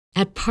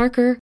At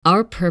Parker,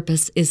 our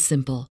purpose is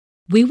simple.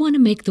 We want to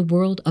make the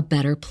world a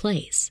better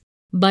place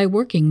by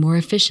working more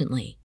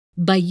efficiently,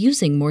 by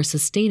using more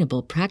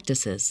sustainable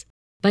practices,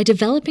 by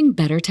developing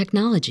better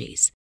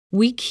technologies.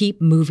 We keep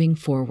moving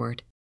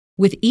forward.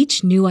 With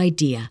each new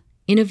idea,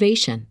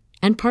 innovation,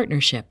 and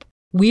partnership,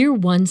 we're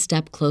one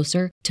step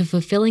closer to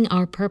fulfilling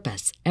our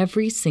purpose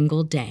every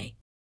single day.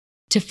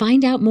 To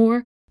find out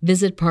more,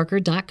 visit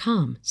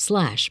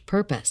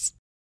parker.com/purpose.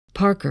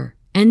 Parker,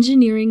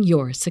 engineering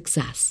your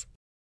success.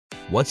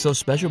 What's so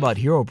special about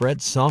Hero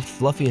Bread's soft,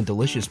 fluffy, and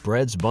delicious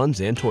breads,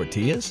 buns, and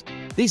tortillas?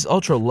 These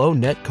ultra-low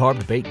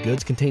net-carb baked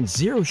goods contain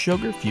zero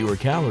sugar, fewer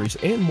calories,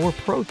 and more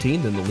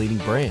protein than the leading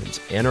brands,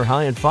 and are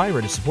high in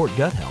fiber to support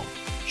gut health.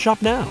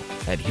 Shop now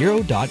at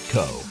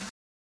hero.co.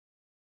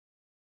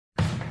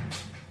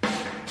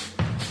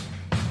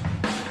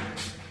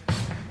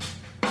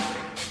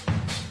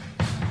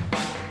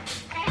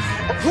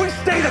 If we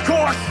stay the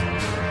course,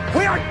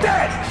 we are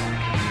dead!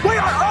 We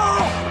are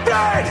all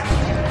dead!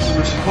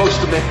 We're supposed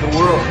to make the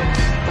world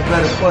a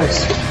better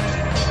place.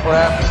 What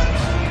happened?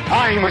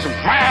 I'm as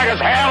mad as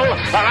hell,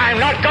 and I'm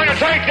not going to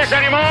take this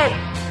anymore!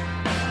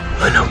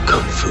 I know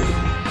Kung Fu.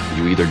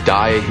 You either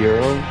die a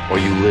hero, or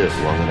you live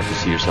long enough to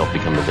see yourself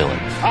become the villain.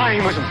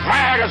 I'm as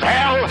mad as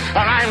hell,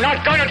 and I'm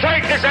not going to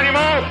take this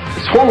anymore!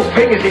 This whole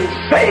thing is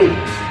insane!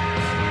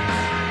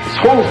 This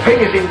whole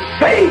thing is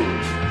insane!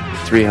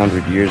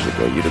 300 years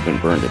ago, you'd have been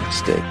burned at the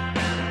stake.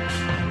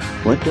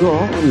 What do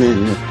all the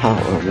men with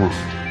power want?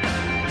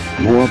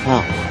 More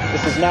power.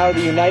 This is now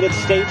the United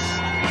States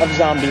of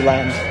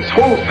Zombieland. This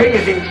whole thing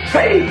is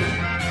insane!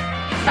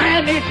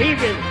 Man is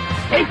evil,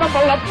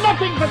 capable of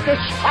nothing but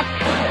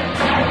destruction!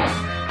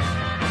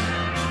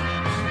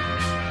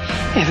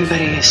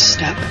 Everybody is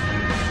stuck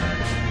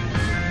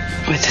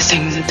with the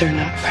things that they're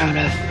not proud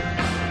of.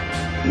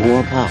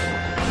 More power.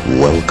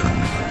 Welcome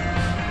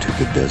to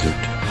the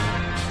desert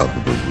of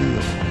the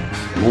real.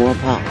 More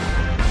power.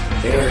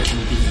 There can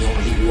be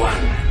only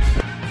one.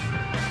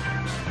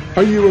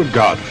 Are you a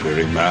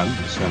God-fearing man,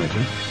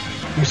 Senator?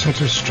 It's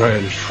such a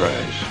strange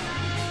phrase.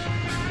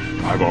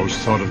 I've always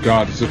thought of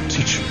God as a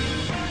teacher,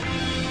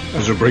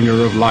 as a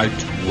bringer of light,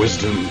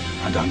 wisdom,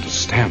 and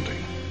understanding.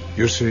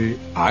 You see,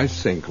 I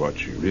think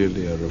what you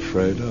really are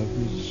afraid of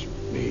is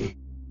me.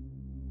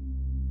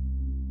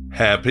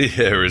 Happy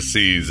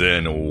heresies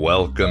and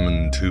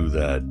welcome to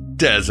the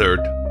desert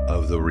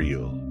of the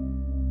real.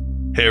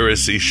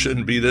 Heresy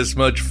shouldn't be this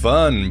much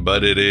fun,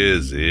 but it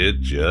is.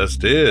 It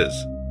just is.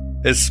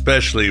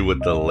 Especially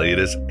with the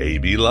latest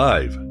AB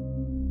Live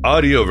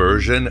audio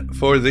version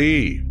for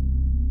thee.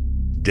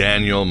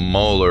 Daniel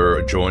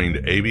Moeller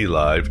joined AB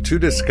Live to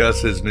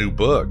discuss his new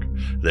book,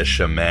 The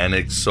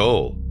Shamanic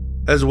Soul,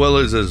 as well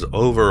as his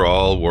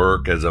overall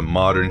work as a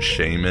modern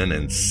shaman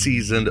and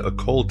seasoned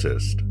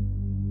occultist.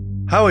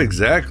 How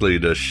exactly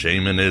does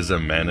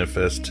shamanism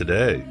manifest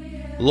today,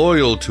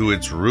 loyal to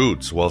its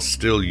roots while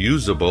still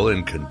usable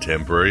in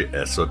contemporary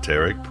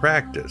esoteric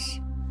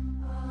practice?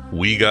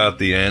 We got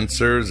the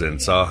answers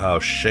and saw how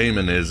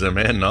shamanism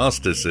and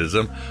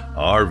Gnosticism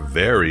are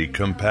very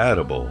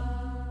compatible.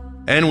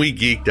 And we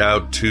geeked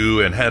out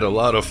too and had a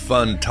lot of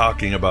fun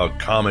talking about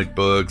comic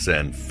books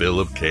and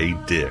Philip K.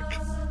 Dick.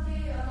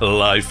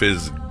 Life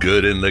is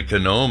good in the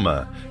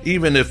Canoma,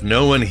 even if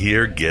no one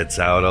here gets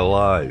out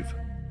alive.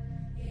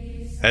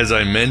 As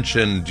I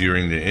mentioned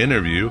during the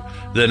interview,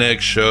 the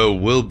next show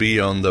will be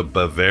on the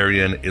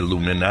Bavarian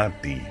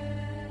Illuminati,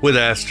 with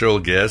astral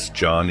guest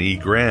John E.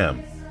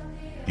 Graham.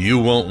 You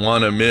won't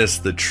want to miss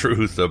the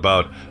truth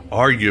about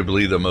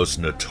arguably the most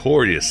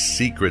notorious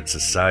secret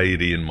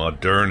society in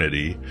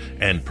modernity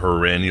and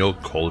perennial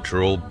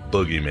cultural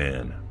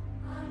boogeyman.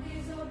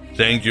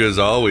 Thank you as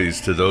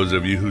always to those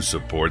of you who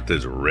support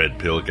this Red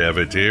Pill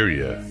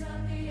Cafeteria.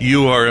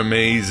 You are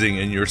amazing,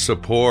 and your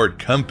support,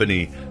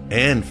 company,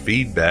 and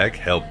feedback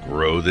help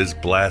grow this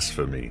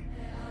blasphemy.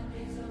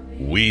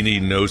 We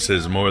need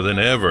Gnosis more than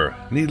ever,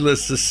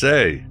 needless to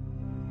say.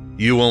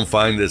 You won't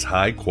find this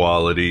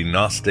high-quality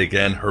Gnostic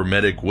and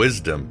Hermetic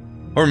wisdom,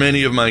 or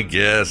many of my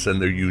guests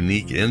and their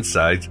unique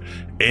insights,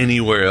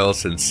 anywhere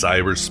else in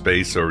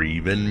cyberspace or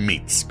even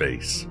meat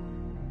space.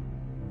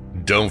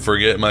 Don't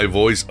forget my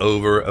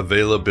voiceover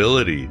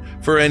availability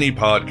for any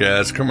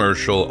podcast,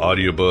 commercial,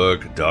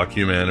 audiobook,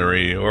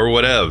 documentary, or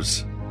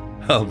whatevs.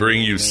 I'll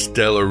bring you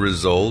stellar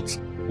results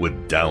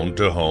with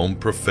down-to-home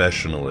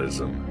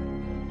professionalism.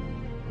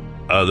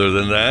 Other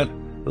than that,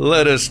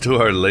 let us to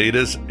our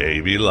latest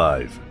AB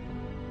Live.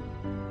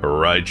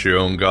 Write your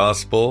own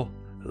gospel,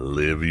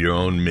 live your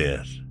own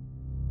myth.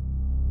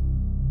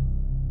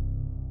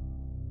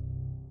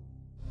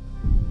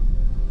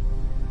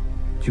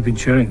 You've been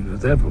sharing the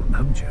devil,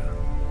 haven't you?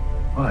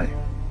 Why?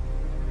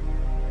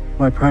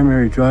 My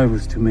primary drive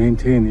was to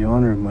maintain the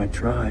honor of my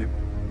tribe.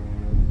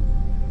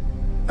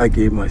 I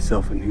gave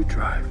myself a new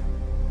drive.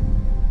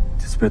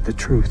 To spread the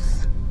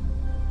truth.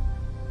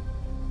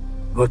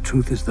 What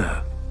truth is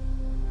that?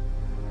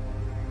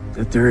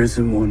 That there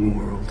isn't one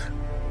world,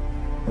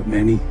 but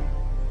many.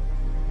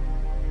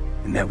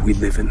 And that we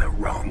live in the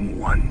wrong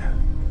one.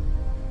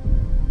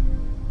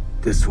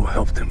 This will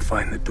help them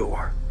find the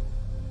door.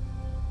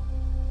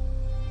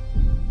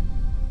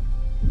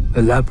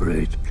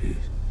 Elaborate, please.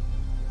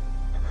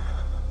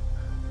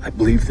 I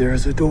believe there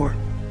is a door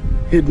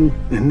hidden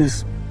in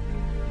this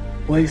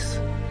place.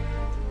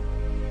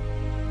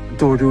 A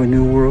door to a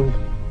new world.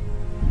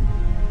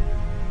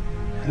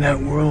 And that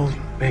world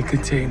may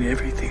contain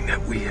everything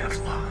that we have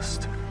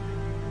lost,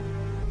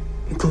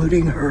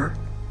 including her.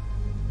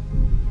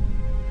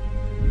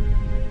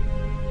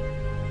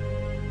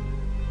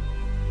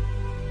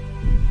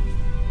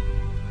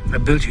 I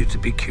built you to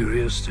be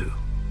curious, to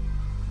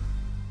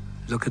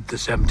look at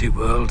this empty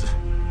world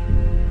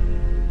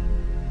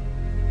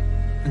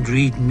and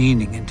read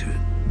meaning into it.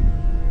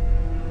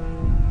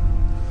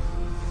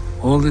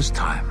 All this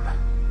time,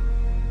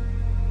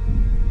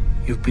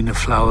 you've been a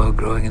flower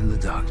growing in the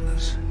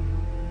darkness.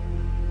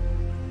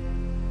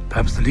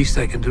 Perhaps the least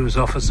I can do is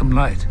offer some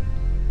light.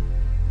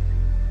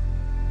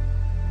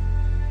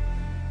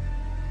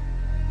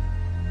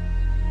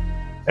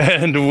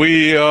 And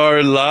we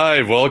are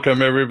live.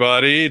 Welcome,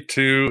 everybody,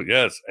 to,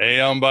 yes,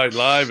 Aeon Byte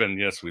Live. And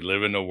yes, we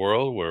live in a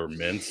world where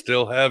men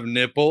still have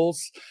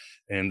nipples.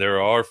 And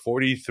there are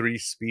 43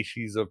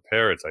 species of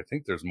parrots. I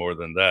think there's more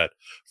than that.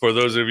 For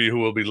those of you who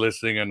will be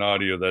listening in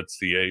audio, that's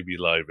the AB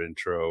Live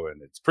intro.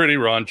 And it's pretty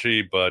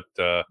raunchy, but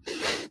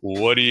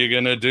what are you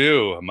going to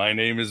do? My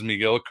name is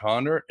Miguel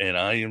Connor, and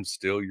I am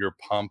still your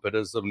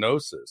Pompatus of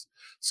Gnosis.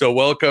 So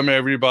welcome,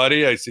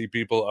 everybody. I see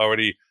people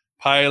already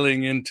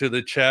piling into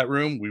the chat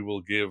room. We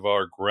will give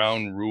our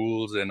ground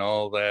rules and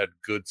all that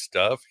good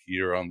stuff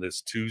here on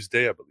this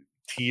Tuesday, I believe,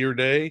 Tier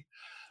Day.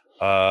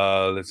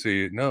 Let's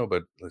see.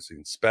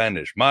 In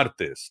Spanish,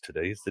 Martes.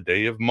 Today is the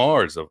day of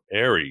Mars, of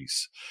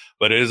Aries.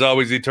 But it is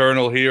always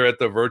eternal here at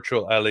the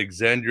virtual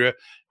Alexandria,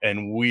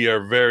 and we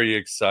are very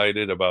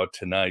excited about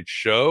tonight's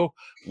show.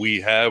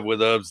 We have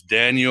with us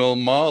Daniel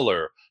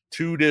Mahler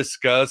to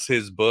discuss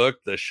his book,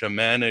 The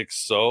Shamanic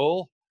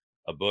Soul,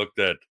 a book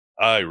that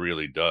I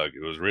really dug.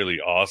 It was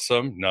really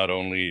awesome. Not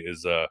only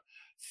is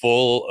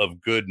full of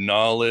good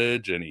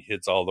knowledge and he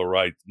hits all the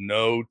right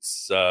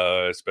notes,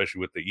 especially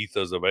with the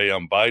ethos of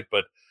Aeon Byte,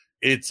 but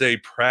it's a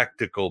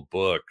practical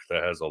book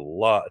that has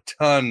a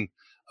ton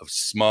of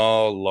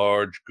small,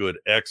 large, good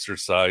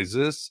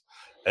exercises.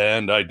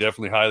 And I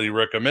definitely highly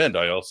recommend.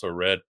 I also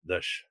read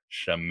The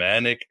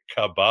Shamanic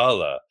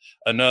Kabbalah,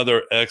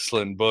 another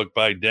excellent book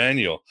by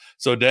Daniel.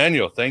 So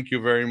Daniel, thank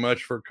you very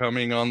much for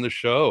coming on the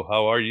show.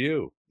 How are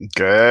you?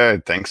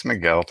 Good. Thanks,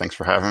 Miguel. Thanks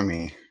for having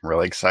me.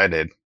 Really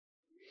excited.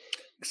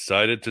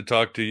 Excited to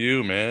talk to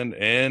you, man.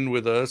 And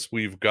with us,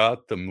 we've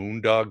got the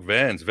Moondog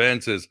Vance.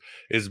 Vance,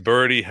 is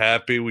Birdie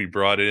happy we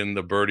brought in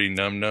the Birdie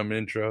Num Num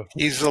intro?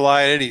 He's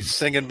delighted. He's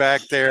singing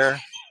back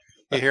there.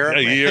 You hear him?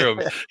 I hear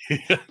him.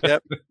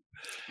 Yep.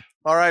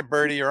 All right,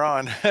 Birdie, you're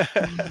on.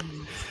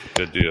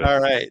 Good deal. All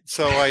right.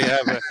 So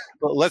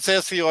let's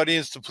ask the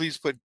audience to please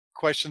put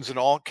questions in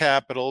all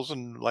capitals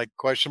and like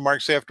question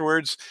marks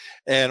afterwards.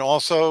 And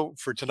also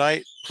for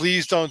tonight,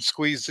 please don't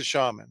squeeze the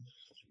shaman.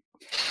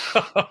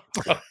 You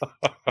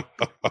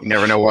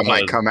never know what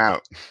might come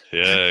out.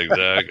 Yeah,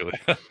 exactly.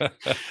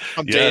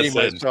 I'm dating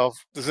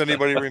myself. Does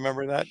anybody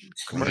remember that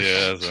commercial?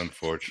 Yes,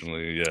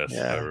 unfortunately, yes.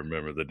 Yeah. I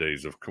remember the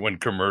days of when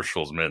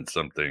commercials meant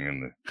something,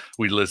 and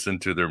we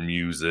listened to their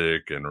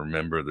music and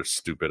remember their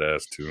stupid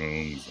ass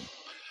tunes.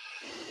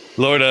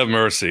 Lord have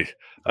mercy.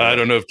 I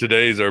don't know if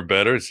today's are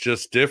better. It's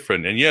just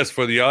different. And yes,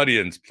 for the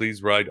audience,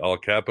 please write all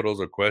capitals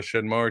or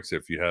question marks.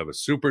 If you have a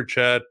super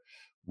chat,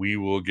 we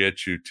will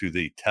get you to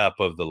the top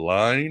of the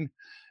line.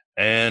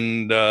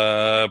 And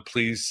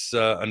please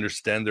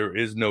understand there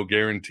is no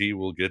guarantee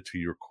we'll get to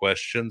your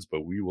questions,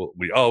 but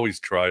we always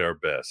try our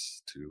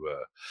best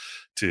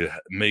to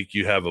make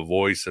you have a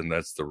voice, and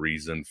that's the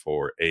reason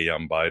for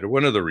Aeon Byte, or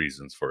one of the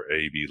reasons for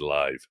AB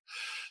Live.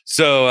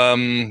 So,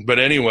 but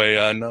anyway,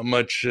 not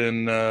much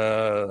in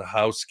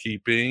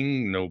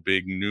housekeeping, no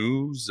big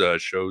news.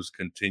 Shows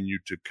continue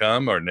to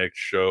come. Our next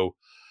show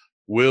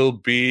will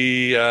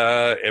be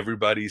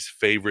everybody's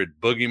favorite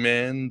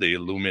boogeyman, the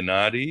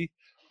Illuminati.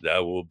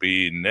 That will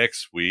be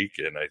next week,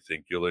 and I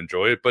think you'll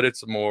enjoy it. But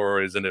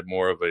isn't it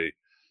more of a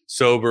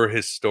sober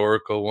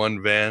historical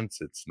one, Vance?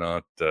 It's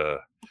not the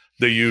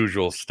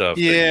usual stuff.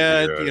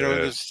 Yeah,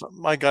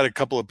 I got a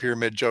couple of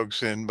pyramid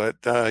jokes in, but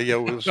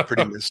it was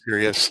pretty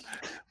mysterious.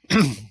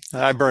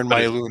 I burned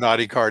my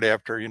Illuminati card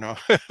after,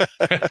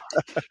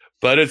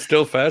 But it's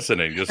still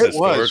fascinating, just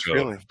historical,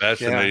 really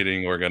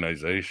fascinating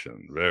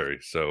organization. Very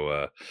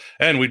so.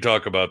 And we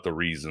talk about the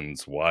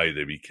reasons why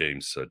they became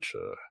such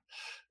a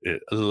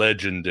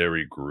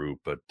legendary group,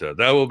 but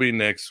that will be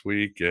next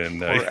week.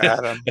 And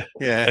Adam,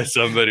 yeah,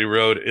 somebody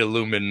wrote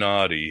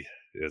Illuminati.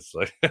 It's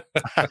like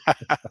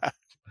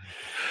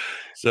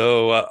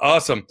so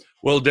awesome.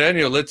 Well,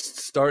 Daniel,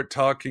 let's start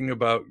talking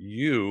about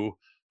you.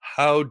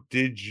 How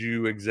did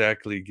you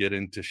exactly get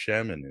into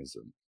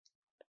shamanism?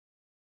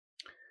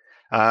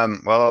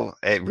 Well,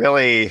 it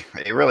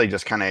really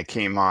just kind of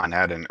came on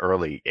at an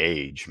early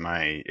age.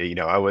 I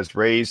was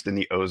raised in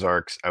the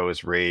Ozarks. I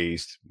was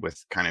raised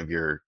with kind of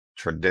your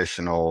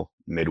traditional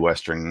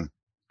Midwestern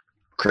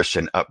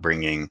Christian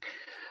upbringing.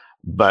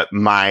 but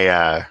my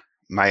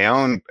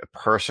own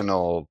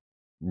personal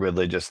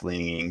religious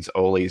leanings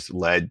always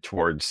led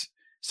towards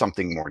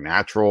something more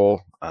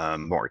natural,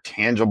 more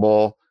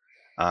tangible.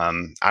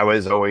 I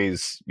was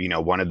always,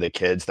 one of the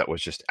kids that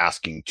was just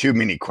asking too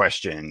many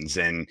questions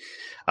and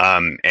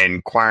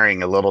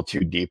inquiring a little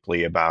too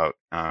deeply about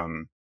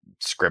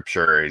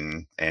scripture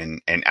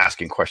and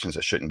asking questions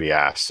that shouldn't be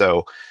asked.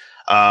 So,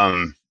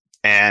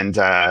 and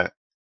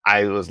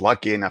I was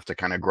lucky enough to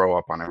kind of grow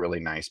up on a really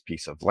nice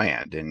piece of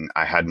land, and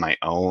I had my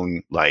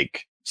own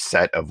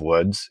set of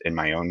woods in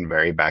my own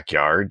very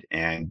backyard,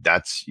 and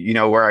that's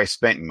where I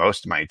spent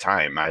most of my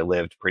time. I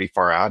lived pretty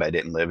far out. I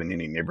didn't live in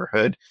any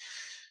neighborhood.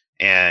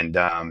 And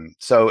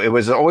so it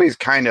was always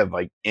kind of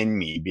in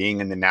me,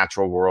 being in the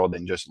natural world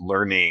and just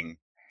learning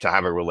to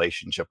have a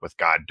relationship with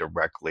God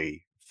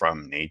directly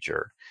from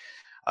nature.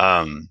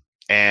 But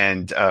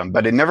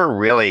it never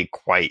really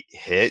quite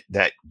hit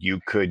that you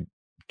could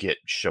get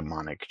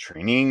shamanic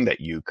training, that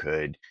you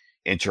could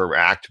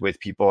interact with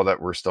people that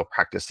were still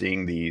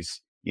practicing these,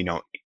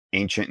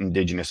 ancient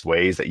indigenous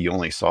ways that you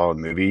only saw in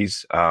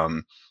movies.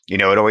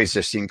 It always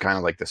just seemed kind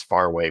of like this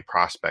far away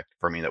prospect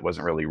for me that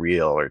wasn't really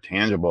real or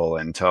tangible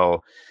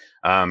until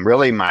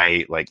really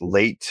my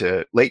late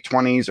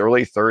 20s,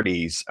 early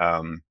 30s.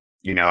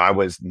 I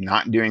was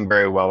not doing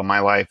very well in my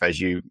life, as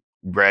you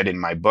read in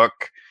my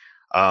book.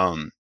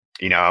 I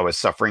was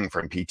suffering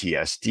from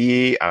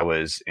PTSD. I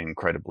was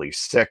incredibly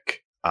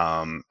sick.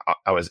 I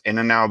was in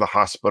and out of the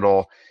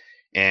hospital,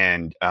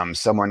 and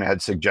someone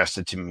had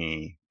suggested to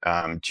me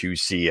to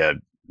see a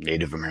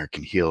Native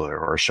American healer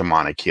or a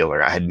shamanic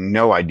healer. I had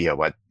no idea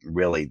what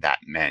really that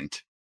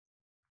meant.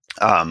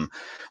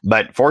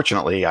 But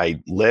fortunately,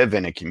 I live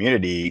in a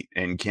community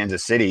in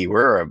Kansas City.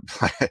 We're a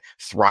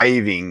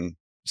thriving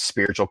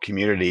spiritual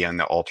community on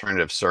the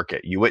alternative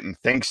circuit. You wouldn't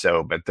think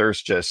so, but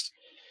there's just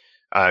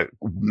a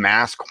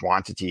mass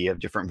quantity of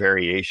different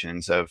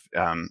variations of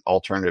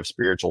alternative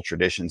spiritual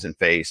traditions and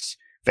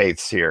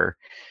faiths here.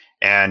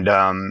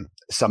 And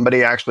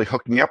somebody actually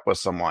hooked me up with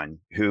someone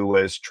who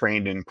was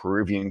trained in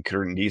Peruvian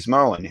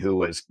Curandismo and who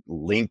was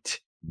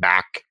linked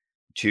back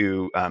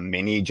to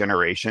many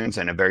generations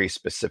and a very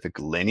specific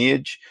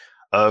lineage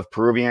of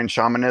Peruvian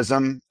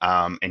shamanism.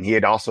 And he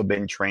had also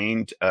been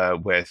trained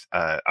with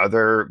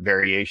other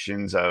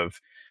variations of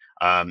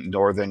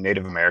Northern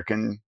Native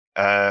American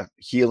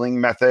healing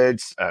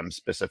methods,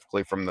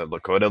 specifically from the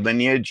Lakota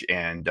lineage.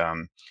 And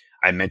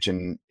I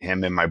mentioned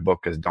him in my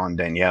book as Don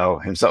Daniel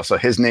himself. So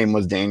his name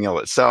was Daniel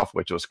itself,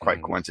 which was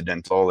quite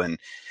coincidental. And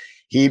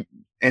he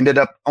ended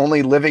up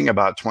only living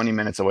about 20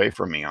 minutes away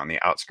from me on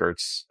the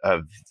outskirts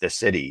of the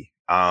city.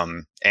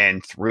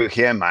 And through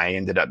him, I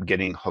ended up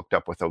getting hooked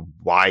up with a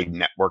wide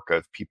network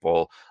of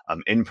people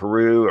in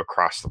Peru,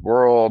 across the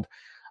world.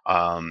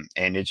 And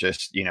it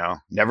just,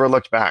 never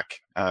looked back.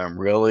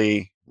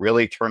 Really,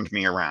 really turned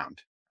me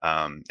around.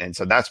 And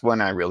so that's when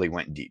I really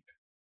went deep.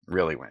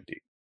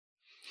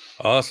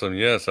 Awesome.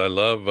 Yes, I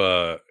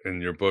love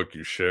in your book,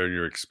 you share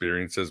your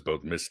experiences,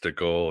 both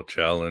mystical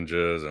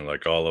challenges, and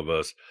like all of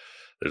us,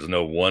 there's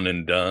no one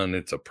and done.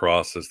 It's a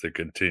process that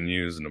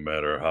continues no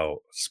matter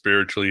how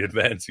spiritually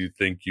advanced you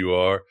think you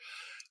are.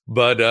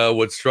 But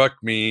what struck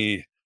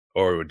me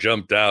or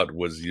jumped out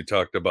was you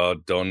talked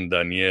about Don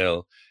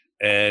Daniel,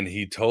 and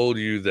he told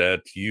you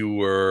that you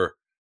were,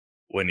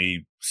 when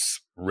he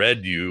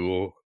read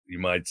you, you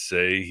might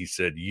say, he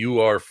said, you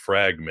are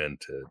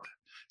fragmented.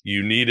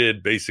 You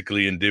needed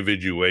basically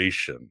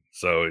individuation.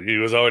 So he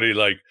was already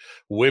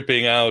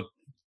whipping out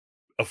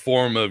a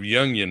form of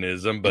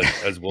Jungianism, but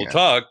as we'll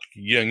talk,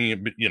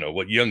 Jung,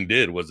 what Jung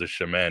did was a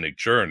shamanic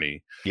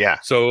journey. Yeah.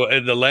 So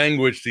the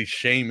language these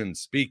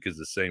shamans speak is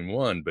the same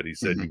one, but he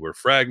said you were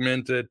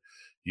fragmented,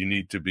 you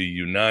need to be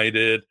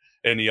united.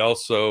 And he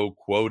also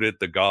quoted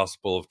the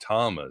Gospel of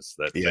Thomas,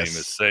 that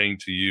famous saying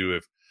to you,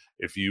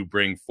 if you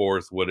bring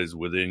forth what is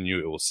within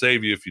you, it will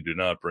save you. If you do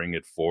not bring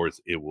it forth,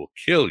 it will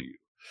kill you.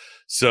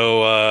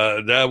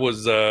 So that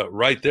was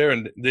right there.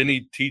 And then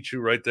he teach you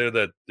right there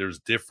that there's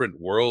different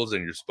worlds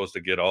and you're supposed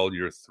to get all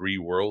your three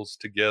worlds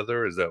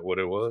together. Is that what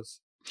it was?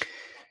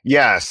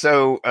 Yeah.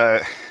 So,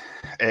 I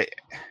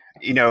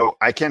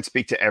can't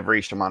speak to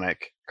every shamanic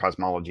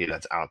cosmology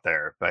that's out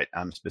there, but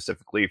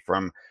specifically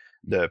from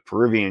the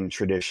Peruvian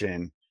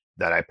tradition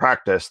that I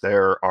practice,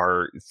 there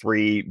are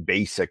three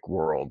basic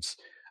worlds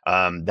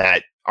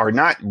that are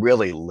not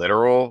really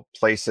literal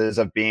places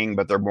of being,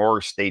 but they're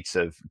more states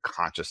of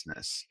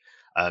consciousness,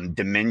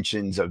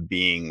 dimensions of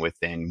being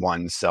within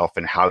oneself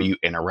and how you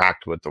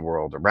interact with the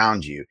world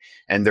around you.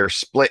 And they're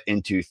split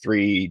into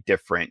three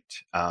different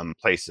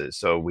places.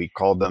 So we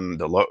call them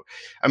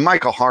and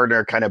Michael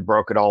Harner kind of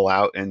broke it all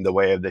out in The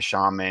Way of the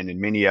Shaman, and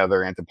many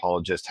other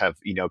anthropologists have,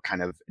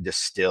 kind of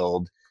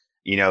distilled,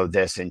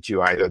 this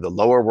into either the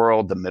lower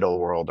world, the middle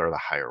world, or the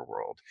higher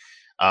world.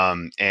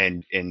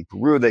 And in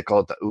Peru, they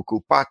call it the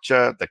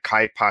Ucupacha, the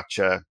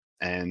Caipacha,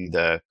 and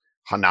the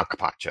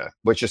Hanakpacha,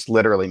 which just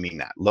literally mean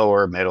that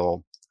lower,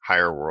 middle,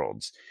 higher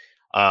worlds.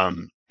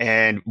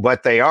 And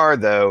what they are,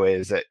 though,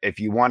 is that if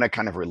you want to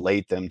kind of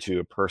relate them to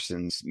a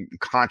person's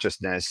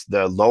consciousness,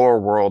 the lower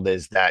world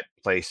is that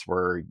place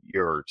where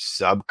your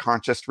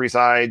subconscious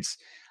resides.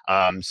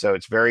 So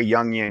it's very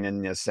Jungian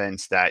in the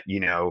sense that,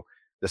 the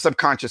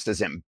subconscious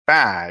isn't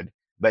bad,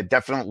 but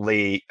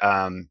definitely,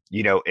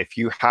 if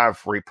you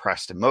have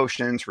repressed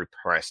emotions,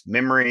 repressed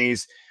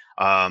memories,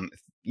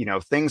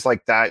 things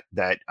like that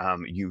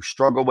you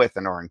struggle with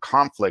and are in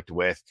conflict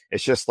with,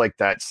 it's just like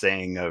that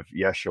saying of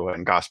Yeshua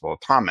and Gospel of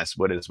Thomas: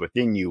 what is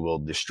within you will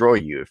destroy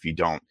you if you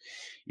don't,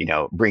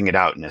 bring it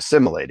out and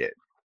assimilate it.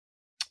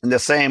 And the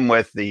same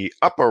with the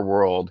upper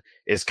world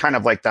is kind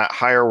of like that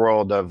higher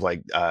world of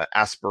like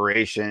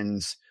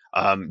aspirations,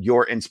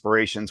 your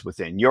inspirations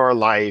within your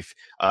life.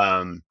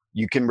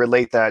 You can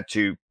relate that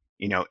to,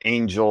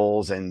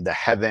 angels and the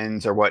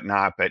heavens or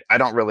whatnot, but I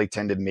don't really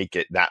tend to make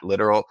it that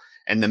literal.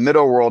 And the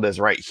middle world is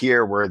right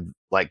here where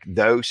like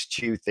those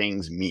two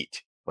things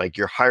meet, like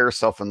your higher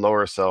self and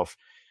lower self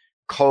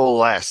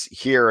coalesce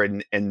here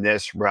in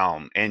this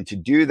realm. And to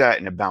do that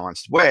in a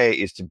balanced way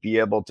is to be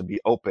able to be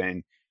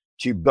open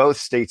to both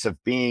states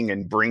of being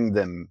and bring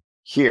them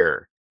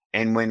here.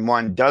 And when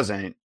one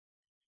doesn't,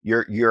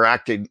 you're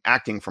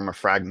acting from a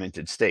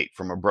fragmented state,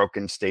 from a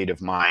broken state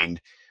of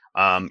mind.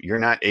 You're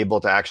not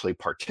able to actually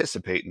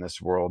participate in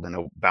this world in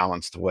a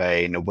balanced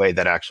way, in a way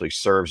that actually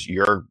serves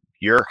your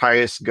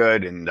highest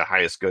good and the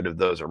highest good of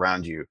those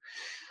around you.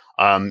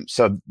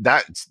 So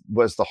that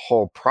was the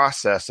whole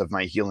process of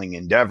my healing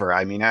endeavor.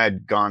 I mean, I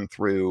had gone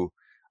through,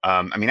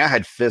 I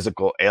had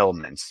physical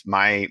ailments.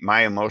 My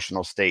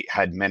emotional state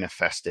had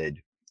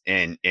manifested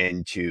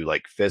into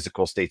like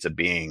physical states of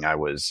being. I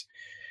was,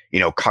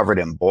 covered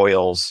in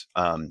boils,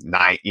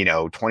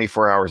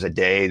 24 hours a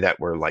day that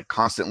were like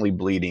constantly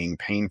bleeding,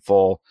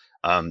 painful.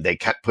 They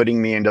kept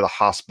putting me into the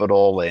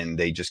hospital, and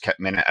they just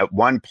kept at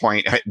one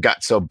point it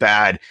got so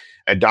bad,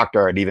 a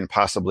doctor had even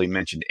possibly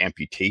mentioned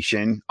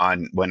amputation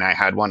when I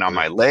had one on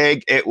my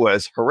leg. It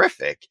was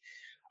horrific.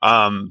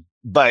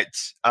 But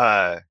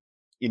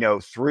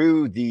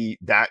through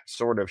that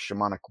sort of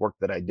shamanic work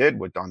that I did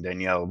with Don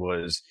Daniel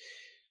was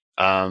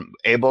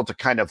able to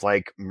kind of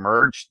like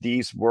merge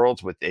these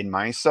worlds within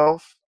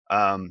myself,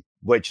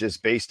 which is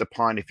based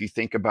upon, if you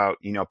think about,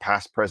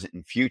 past, present,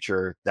 and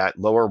future, that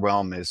lower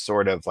realm is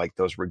sort of like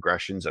those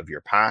regressions of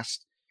your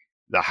past,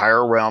 the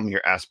higher realm,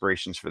 your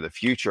aspirations for the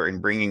future,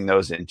 and bringing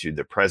those into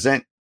the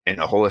present in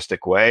a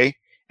holistic way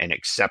and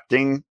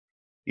accepting,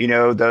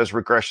 those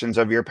regressions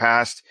of your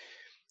past.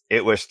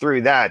 It was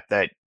through that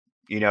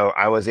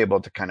I was able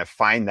to kind of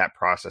find that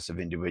process of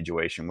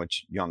individuation,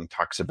 which Jung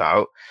talks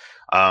about.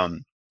 I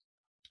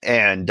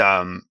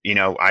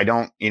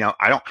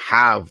don't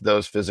have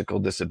those physical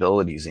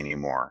disabilities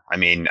anymore. I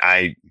mean,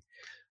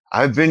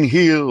 I've been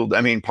healed. I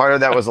mean, part of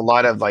that was a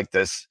lot of like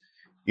this,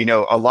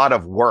 a lot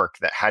of work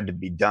that had to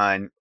be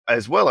done,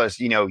 as well as,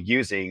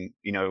 using,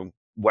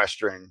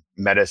 Western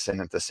medicine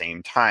at the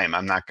same time.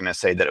 I'm not going to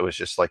say that it was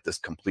just like this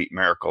complete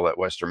miracle that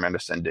Western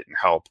medicine didn't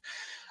help.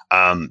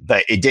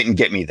 But it didn't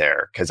get me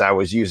there because I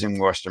was using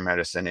Western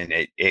medicine and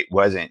it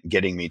wasn't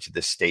getting me to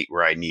the state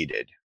where I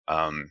needed.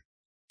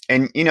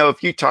 And,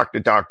 if you talk to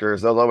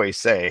doctors, they'll always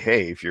say,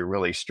 hey, if you're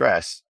really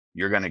stressed,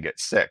 you're going to get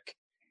sick.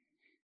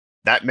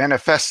 That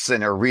manifests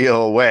in a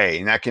real way,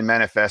 and that can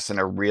manifest in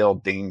a real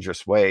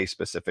dangerous way,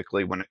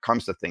 specifically when it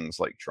comes to things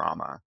like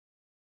trauma.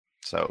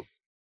 So.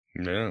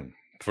 Yeah,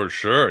 for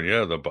sure.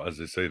 Yeah. As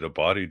they say, the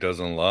body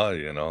doesn't lie,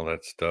 that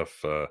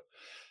stuff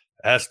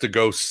has to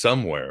go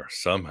somewhere,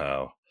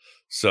 somehow.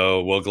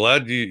 So, well,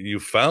 glad you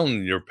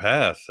found your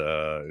path.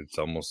 It's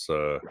almost,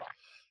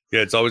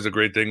 it's always a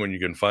great thing when you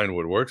can find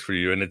what works for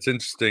you. And it's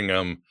interesting.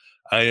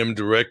 I am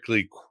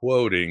directly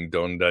quoting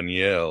Don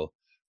Daniel,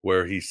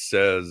 where he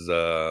says,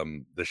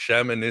 the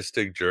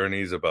shamanistic journey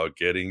is about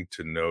getting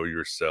to know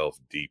yourself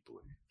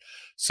deeply.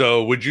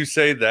 So would you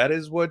say that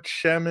is what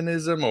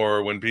shamanism,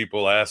 or when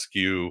people ask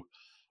you,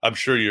 I'm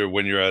sure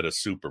when you're at a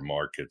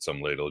supermarket,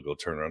 some lady will go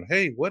turn around,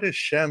 hey, what is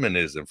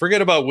shamanism?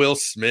 Forget about Will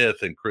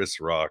Smith and Chris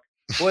Rock.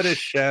 What is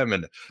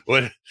shaman?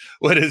 What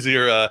is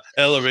your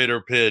elevator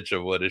pitch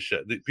of what is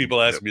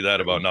people ask me that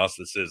about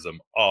Gnosticism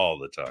all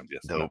the time.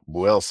 Yes, the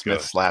Will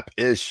Smith slap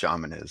is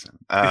shamanism.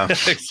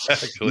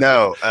 Exactly.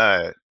 No,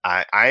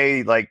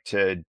 I like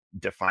to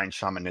define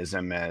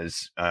shamanism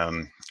as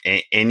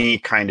any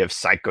kind of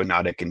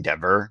psychonautic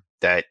endeavor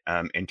that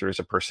enters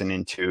a person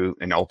into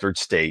an altered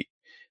state.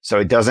 So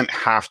it doesn't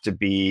have to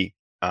be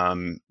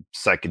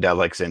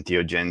psychedelics,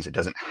 entheogens. It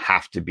doesn't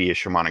have to be a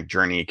shamanic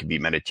journey. It could be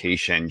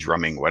meditation,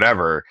 drumming,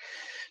 whatever.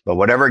 But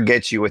whatever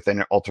gets you within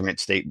an alternate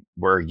state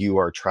where you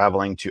are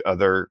traveling to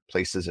other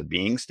places of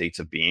being, states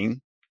of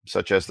being,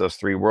 such as those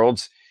three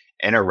worlds,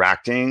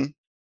 interacting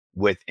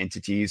with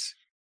entities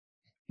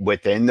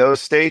within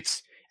those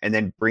states, and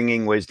then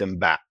bringing wisdom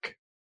back,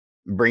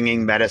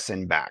 bringing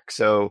medicine back.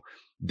 So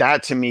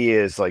that to me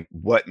is like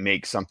what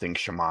makes something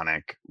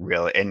shamanic,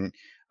 really. And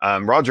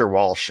Roger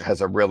Walsh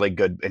has a really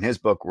good, in his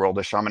book, World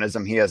of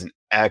Shamanism, he has an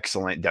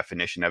excellent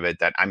definition of it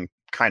that I'm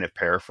kind of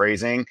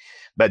paraphrasing,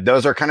 but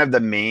those are kind of the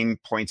main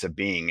points of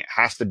being. It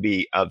has to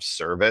be of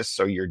service.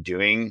 So you're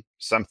doing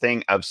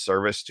something of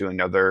service to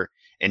another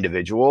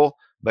individual,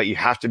 but you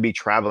have to be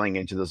traveling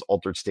into those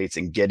altered states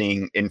and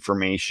getting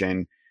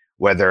information,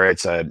 whether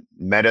it's a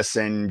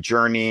medicine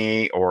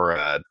journey or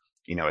a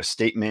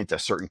statement, a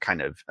certain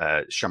kind of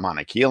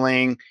shamanic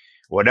healing,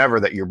 whatever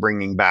that you're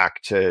bringing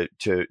back to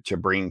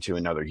bring to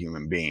another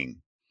human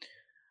being.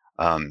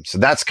 So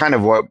that's kind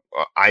of what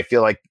I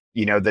feel like,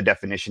 the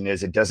definition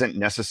is. It doesn't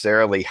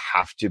necessarily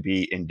have to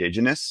be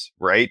indigenous,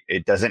 right?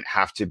 It doesn't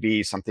have to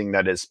be something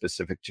that is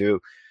specific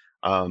to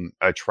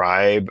a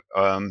tribe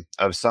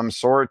of some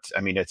sort.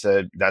 I mean, that's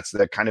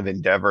the kind of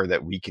endeavor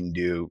that we can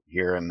do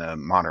here in the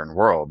modern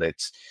world.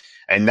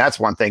 And that's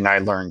one thing I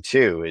learned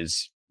too,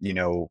 is,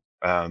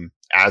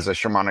 as a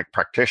shamanic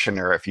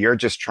practitioner, if you're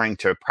just trying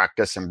to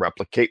practice and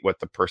replicate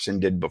what the person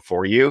did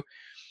before you,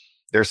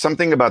 there's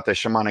something about the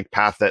shamanic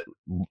path that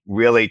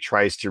really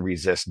tries to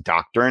resist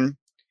doctrine,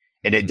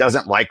 and it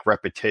doesn't like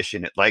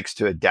repetition. It likes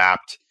to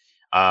adapt,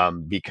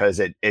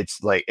 because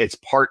it's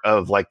part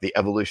of like the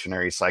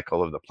evolutionary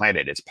cycle of the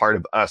planet. It's part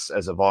of us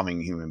as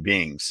evolving human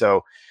beings.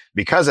 So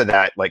because of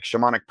that, like,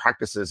 shamanic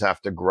practices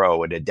have to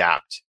grow and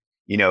adapt,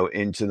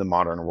 into the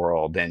modern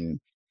world. And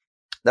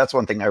that's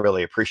one thing I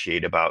really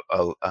appreciate about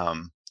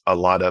a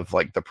lot of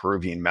like the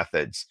Peruvian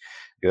methods.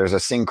 There's a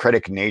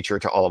syncretic nature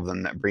to all of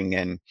them that bring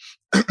in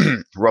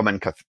Roman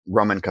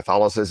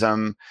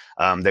Catholicism.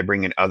 They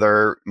bring in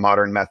other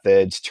modern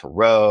methods,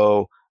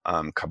 Tarot,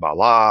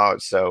 Kabbalah.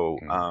 So,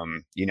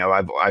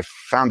 I've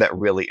found that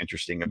really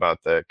interesting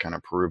about the kind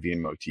of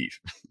Peruvian motif,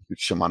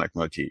 shamanic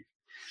motif.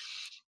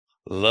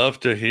 Love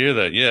to hear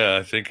that. Yeah,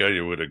 I think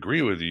I would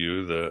agree with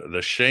you.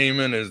 The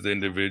shaman is the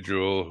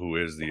individual who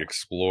is the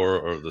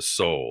explorer of the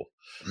soul.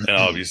 And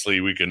obviously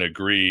we can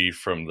agree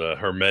from the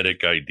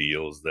Hermetic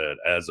ideals that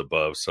as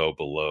above, so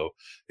below.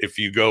 If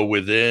you go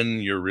within,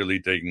 you're really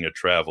taking a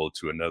travel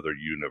to another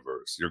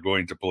universe. You're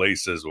going to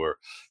places where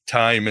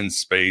time and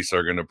space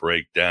are going to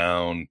break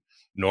down.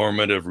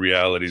 Normative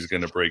reality is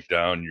going to break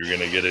down. You're going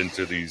to get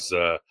into these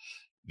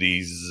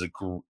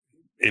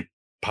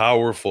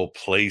powerful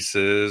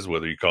places,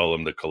 whether you call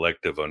them the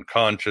collective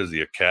unconscious,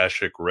 the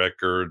Akashic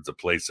records, the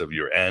place of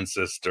your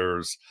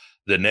ancestors,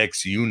 the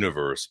next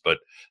universe. But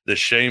the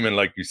shaman,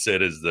 like you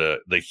said, is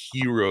the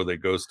hero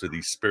that goes to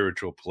these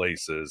spiritual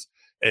places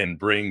and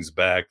brings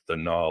back the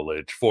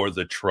knowledge for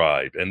the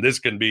tribe. And this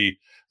can be,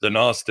 the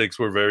Gnostics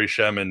were very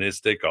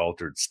shamanistic,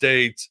 altered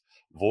states,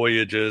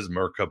 voyages,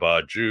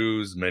 Merkabah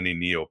Jews, many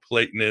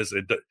Neoplatonists.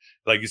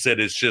 Like you said,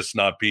 it's just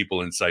not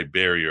people in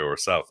Siberia or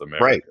South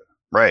America.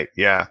 Right.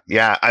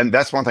 Yeah. And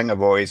that's one thing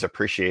I've always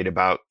appreciated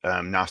about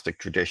Gnostic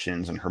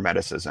traditions and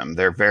Hermeticism.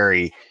 They're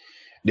very,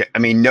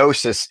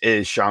 Gnosis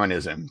is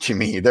shamanism to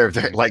me. They're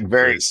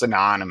very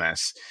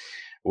synonymous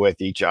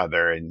with each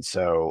other. And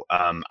so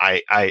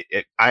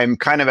I'm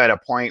kind of at a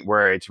point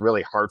where it's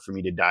really hard for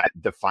me to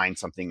define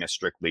something as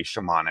strictly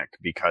shamanic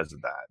because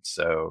of that.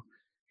 So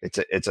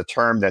it's a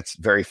term that's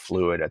very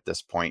fluid at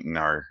this point in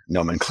our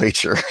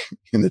nomenclature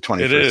in the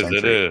 21st century.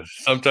 It is.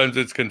 Sometimes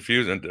it's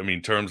confusing. I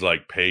mean, terms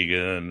like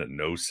pagan,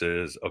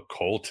 gnosis,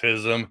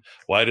 occultism.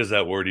 Why does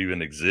that word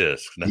even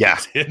exist?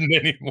 Nothing's hidden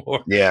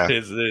anymore. Yeah.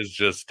 It's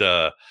just,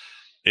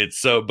 it's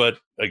so, but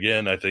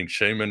again, I think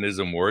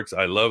shamanism works.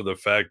 I love the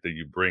fact that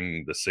you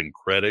bring the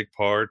syncretic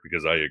part,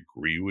 because I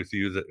agree with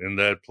you that in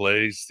that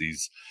place,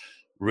 these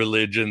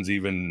religions,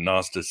 even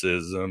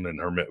Gnosticism and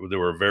they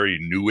were very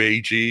new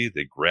agey.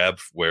 They grabbed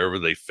wherever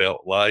they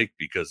felt like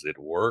because it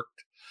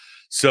worked.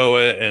 So,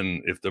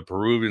 and if the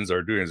Peruvians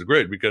are doing it, it's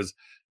great, because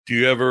do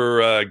you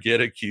ever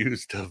get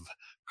accused of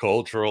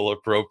cultural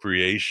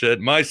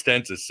appropriation? My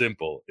stance is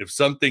simple. If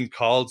something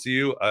calls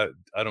you, I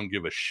don't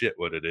give a shit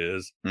what it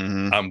is.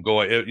 Mm-hmm. I'm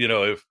going,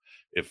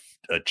 if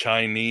a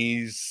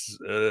Chinese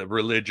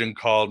religion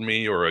called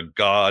me, or a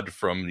god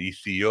from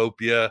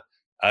Ethiopia,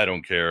 I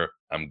don't care.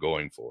 I'm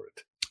going for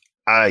it.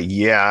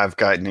 I've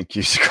gotten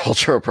accused of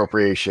cultural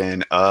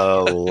appropriation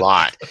a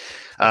lot.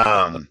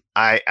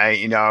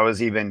 I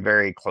was even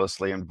very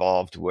closely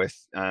involved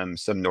with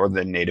some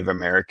Northern Native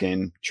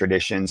American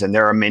traditions, and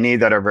there are many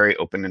that are very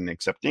open and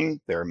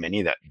accepting. There are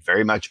many that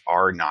very much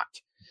are not,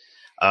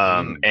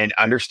 and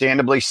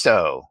understandably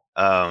so.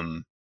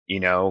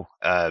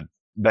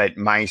 But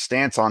my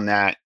stance on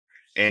that,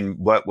 and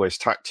what was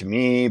taught to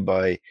me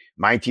by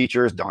my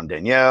teachers, Don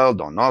Daniel,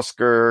 Don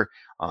Oscar,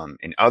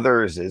 and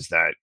others, is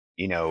that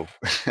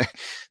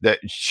the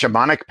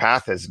shamanic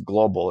path is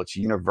global. It's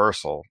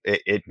universal.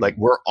 It like,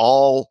 we're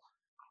all,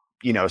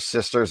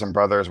 sisters and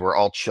brothers. We're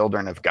all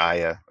children of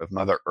Gaia, of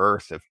Mother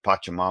Earth, of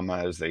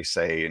Pachamama, as they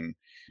say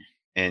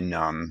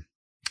in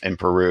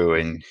Peru.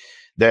 And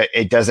that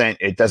it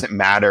doesn't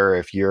matter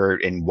if you're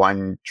in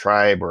one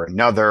tribe or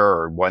another,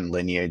 or one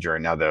lineage or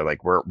another.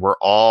 Like, we're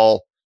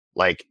all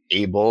like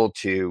able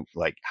to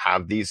like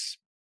have these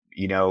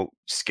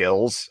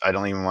skills. I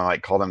don't even want to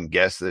like call them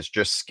gifts. It's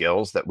just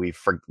skills that we've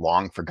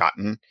long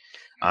forgotten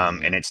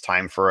And it's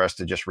time for us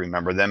to just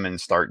remember them and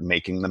start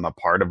making them a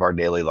part of our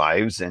daily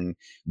lives. And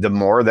the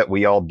more that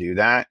we all do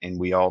that and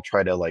we all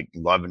try to like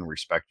love and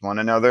respect one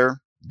another,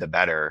 the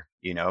better.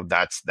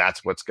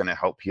 That's what's going to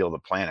help heal the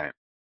planet.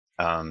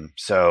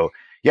 So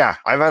yeah,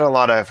 I've had a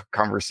lot of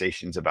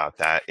conversations about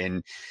that.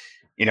 And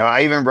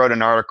I even wrote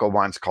an article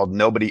once called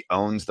 "Nobody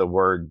Owns the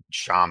Word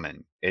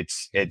Shaman."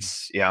 It's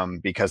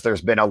because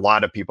there's been a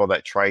lot of people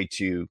that try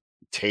to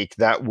take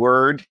that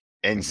word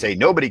and say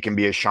nobody can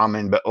be a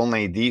shaman, but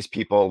only these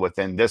people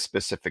within this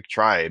specific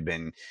tribe.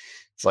 And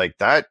it's like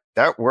that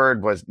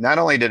word was, not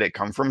only did it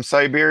come from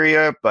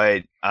Siberia,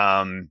 but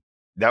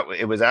that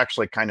it was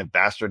actually kind of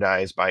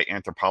bastardized by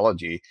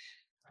anthropology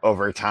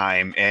over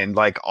time. And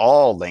like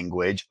all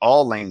language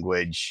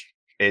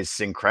is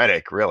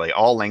syncretic, really.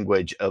 All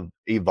language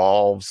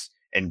evolves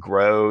and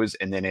grows,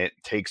 and then it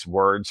takes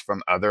words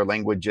from other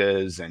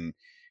languages. And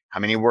how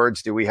many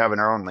words do we have in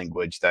our own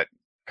language that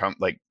come,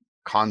 like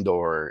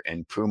condor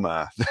and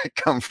puma, that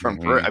come from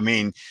I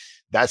mean,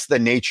 that's the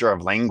nature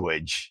of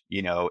language.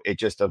 It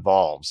just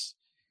evolves.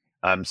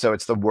 So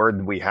it's the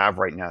word we have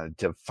right now to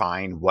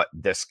define what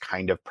this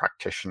kind of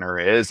practitioner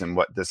is and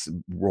what this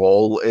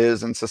role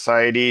is in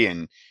society.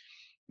 And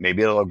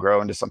maybe it'll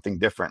grow into something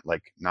different,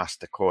 like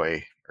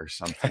Nastakoi or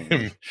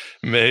something.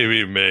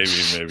 maybe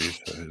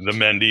the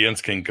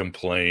Mandians can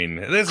complain.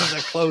 This is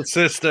a closed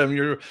system.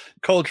 You're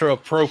culture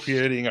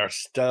appropriating our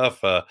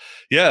stuff.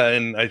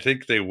 And I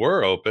think they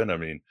were open. I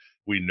mean,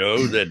 we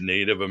know that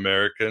Native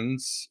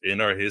Americans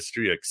in our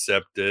history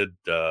accepted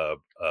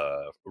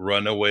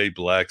runaway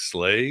black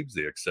slaves.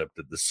 They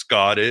accepted the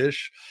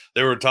Scottish.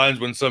 There were times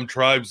when some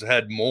tribes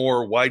had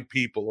more white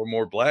people or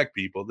more black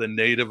people than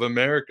Native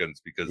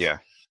Americans, because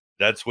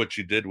that's what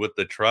you did with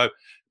the tribe.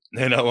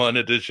 And I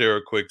wanted to share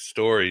a quick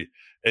story.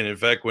 And in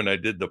fact, when I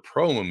did the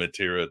promo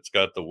material, it's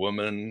got the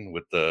woman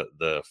with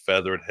the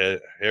feathered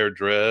hair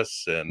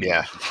dress, and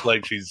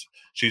like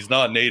she's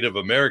not Native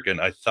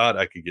American. I thought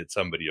I could get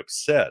somebody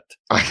upset,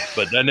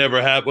 but that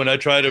never happened. When I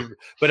try to,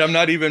 but I'm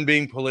not even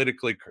being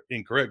politically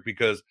incorrect,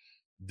 because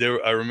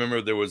I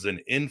remember there was an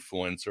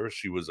influencer.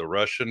 She was a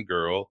Russian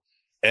girl,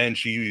 and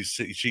she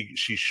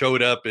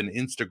showed up in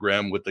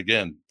Instagram with,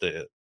 again,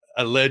 the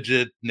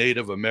alleged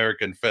Native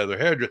American feather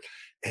hair dress,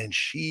 and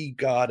she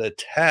got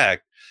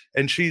attacked.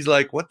 And she's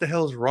like, what the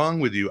hell's wrong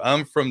with you?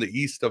 I'm from the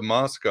east of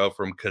Moscow,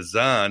 from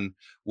Kazan,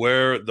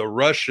 where the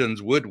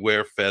Russians would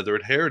wear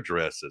feathered hair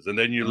dresses. And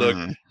then you look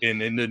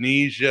in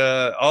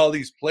Indonesia, all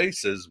these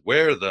places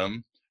wear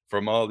them,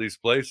 from all these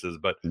places.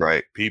 But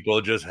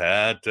people just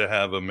had to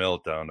have a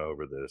meltdown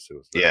over this. It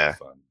was really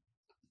fun.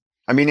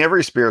 I mean,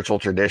 every spiritual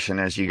tradition,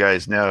 as you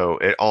guys know,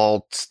 it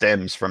all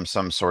stems from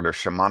some sort of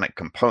shamanic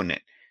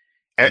component.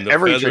 And the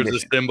feather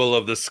is a symbol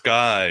of the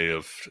sky,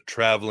 of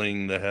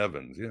traveling the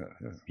heavens.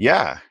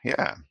 Yeah.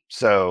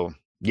 So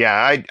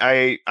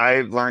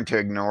I learned to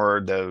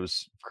ignore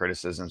those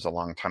criticisms a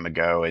long time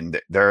ago, and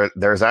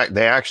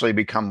they actually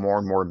become more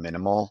and more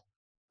minimal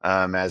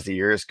as the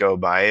years go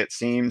by, it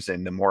seems.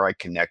 And the more I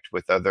connect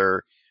with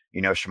other,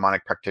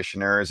 shamanic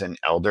practitioners and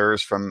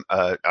elders from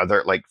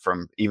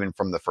even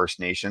from the First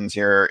Nations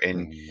here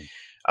in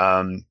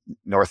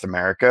North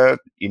America,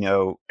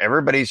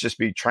 everybody's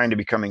just trying to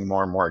becoming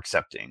more and more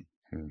accepting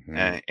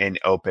and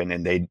open,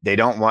 and they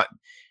don't want,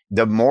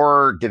 the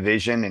more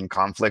division and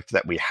conflict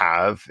that we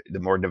have, the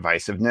more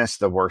divisiveness,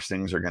 the worse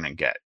things are going to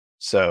get.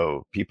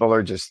 So people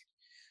are just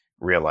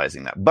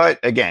realizing that. But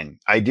again,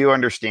 I do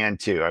understand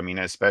too. I mean,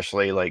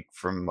 especially like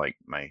from like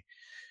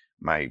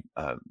my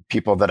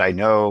people that I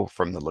know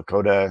from the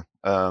Lakota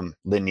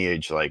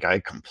lineage, like I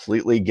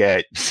completely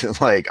get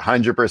like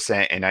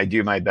 100%, and I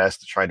do my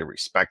best to try to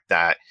respect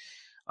that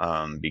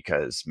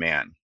because,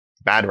 man,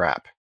 bad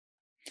rap,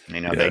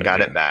 they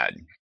got it bad.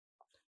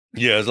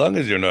 Yeah, as long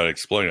as you're not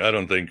exploiting, I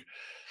don't think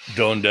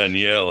Don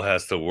Daniel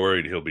has to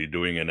worry he'll be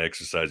doing an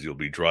exercise. You'll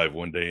be drive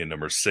one day in a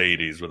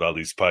Mercedes with all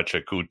these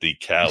Pachacuti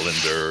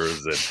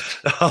calendars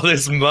and all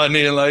this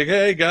money, and like,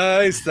 hey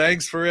guys,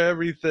 thanks for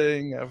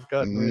everything. I've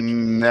got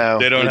no.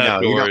 They don't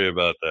have to worry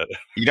about that.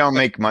 You don't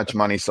make much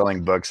money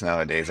selling books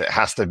nowadays. It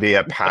has to be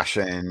a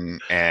passion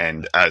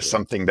and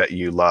something that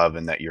you love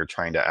and that you're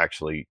trying to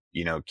actually,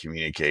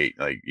 communicate.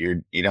 Like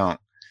you don't.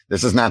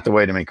 This is not the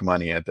way to make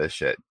money at this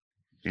shit.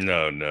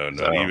 No.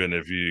 So, even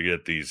if you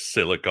get these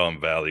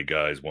Silicon Valley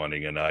guys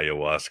wanting an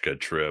ayahuasca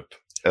trip,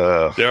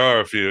 there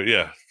are a few,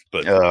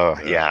 but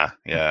yeah.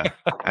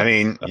 I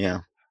mean,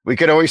 we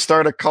could always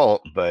start a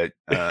cult, but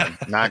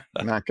not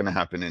going to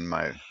happen in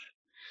my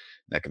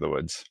neck of the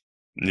woods.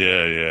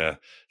 Yeah.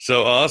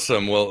 So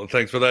awesome. Well,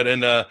 thanks for that.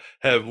 And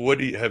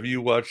have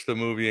you watched the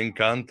movie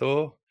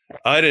Encanto?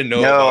 I didn't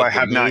know. No, about I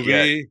have not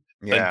yet.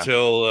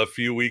 Until a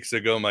few weeks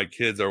ago. My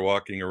kids are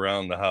walking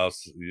around the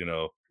house,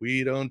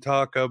 we don't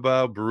talk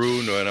about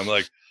Bruno. And I'm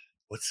like,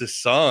 what's this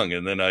song?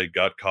 And then I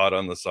got caught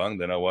on the song.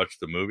 Then I watched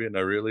the movie and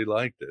I really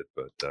liked it.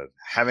 But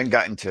haven't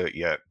gotten to it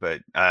yet,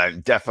 but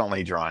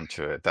definitely drawn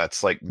to it.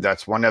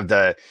 That's one of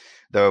the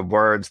the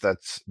words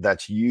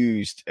that's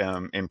used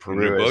in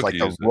Peru is like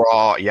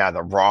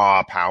the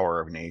raw power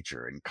of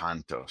nature,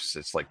 encantos.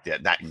 It's like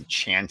that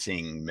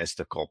enchanting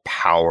mystical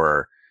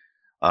power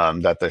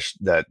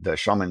that the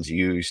shamans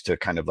use to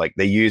kind of like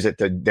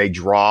they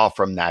draw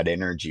from that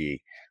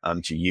energy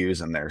to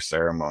use in their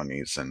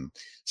ceremonies. And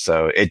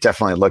so it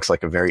definitely looks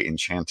like a very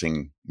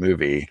enchanting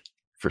movie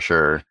for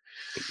sure.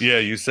 Yeah,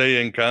 you say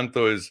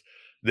Encanto is,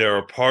 there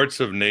are parts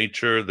of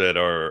nature that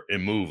are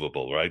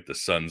immovable, right? The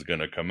sun's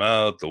going to come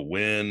out, the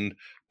wind,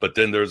 but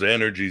then there's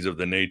energies of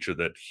the nature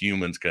that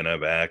humans can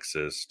have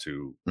access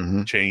to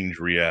change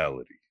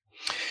reality.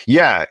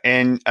 Yeah,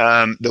 and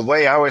the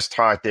way I was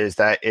taught is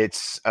that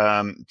it's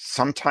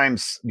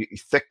sometimes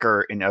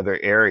thicker in other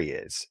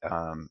areas.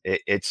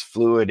 It's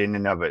fluid in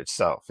and of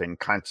itself, and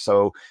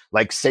so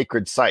like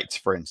sacred sites,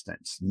 for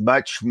instance,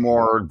 much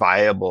more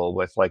viable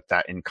with like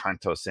that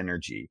Encantos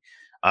energy.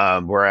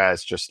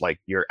 Whereas just like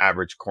your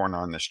average corner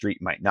on the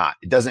street might not.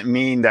 It doesn't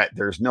mean that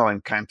there's no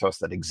Encantos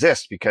that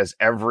exist, because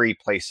every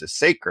place is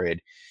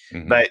sacred.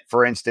 But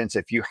for instance,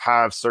 if you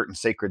have certain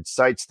sacred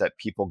sites that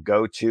people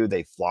go to,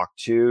 they flock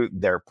to,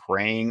 they're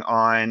praying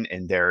on,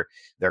 and they're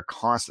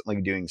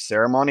constantly doing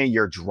ceremony,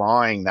 you're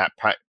drawing that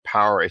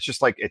power. It's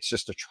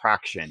just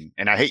attraction.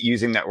 And I hate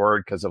using that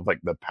word because of like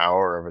the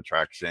power of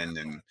attraction,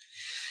 and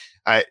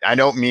I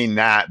don't mean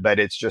that, but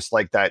it's just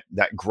like that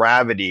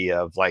gravity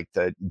of like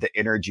the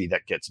energy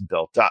that gets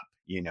built up,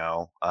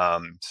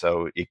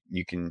 so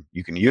you can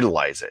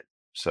utilize it.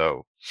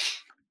 So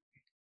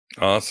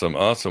awesome.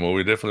 Well,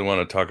 we definitely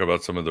want to talk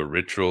about some of the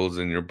rituals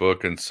in your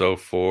book and so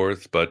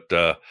forth. But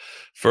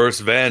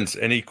first, Vance,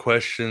 any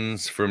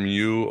questions from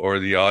you or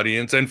the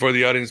audience? And for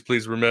the audience,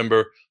 please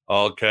remember,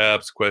 all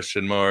caps,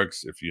 question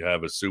marks. If you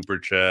have a super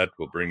chat,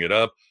 we'll bring it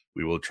up.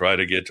 We will try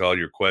to get to all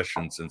your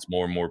questions since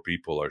more and more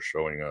people are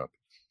showing up.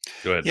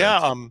 Go ahead.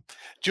 Yeah,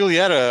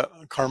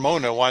 Julieta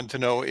Carmona wanted to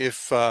know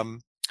if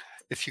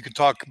you could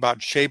talk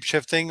about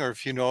shape-shifting, or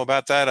if you know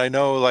about that. I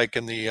know like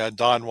in the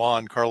Don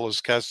Juan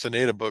Carlos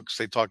Castaneda books,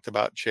 they talked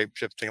about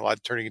shape-shifting a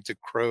lot, turning into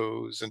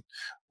crows and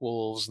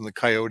wolves and the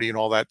coyote and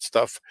all that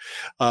stuff.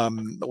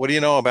 What do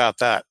you know about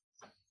that?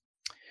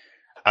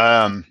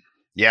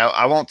 Yeah,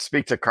 I won't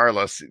speak to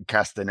Carlos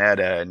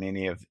Castaneda and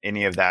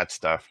any of that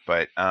stuff,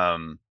 but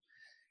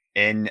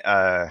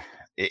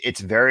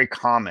it's very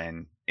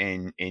common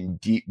in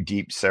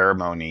deep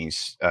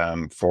ceremonies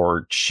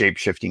for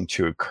shape-shifting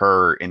to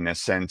occur, in the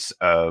sense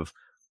of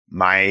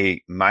my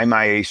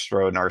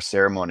maestro in our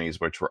ceremonies,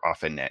 which were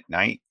often at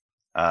night,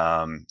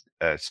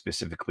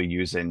 specifically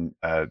using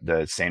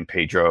the San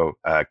Pedro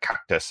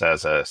cactus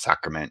as a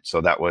sacrament.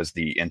 So that was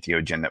the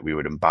entheogen that we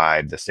would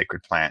imbibe, the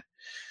sacred plant,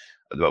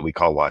 what we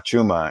call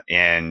Wachuma.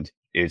 And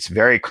it's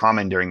very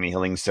common during the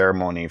healing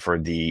ceremony for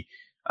the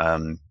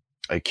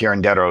a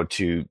curandero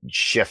to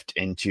shift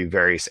into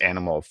various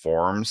animal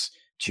forms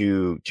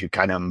to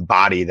kind of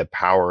embody the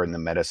power and the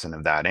medicine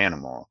of that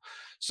animal.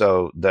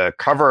 So the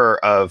cover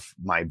of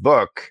my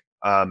book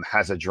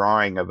has a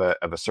drawing of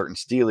a certain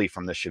stele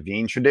from the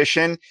Chavin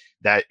tradition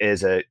that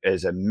is a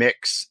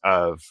mix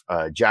of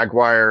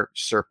jaguar,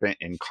 serpent,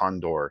 and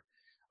condor.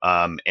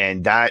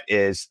 And that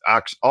is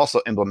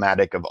also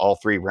emblematic of all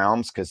three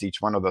realms, because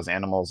each one of those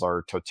animals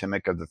are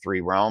totemic of the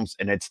three realms.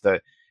 And it's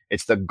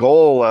the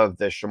goal of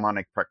the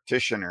shamanic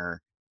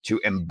practitioner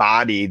to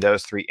embody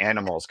those three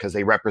animals, because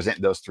they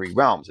represent those three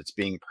realms. It's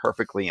being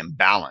perfectly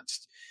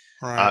imbalanced,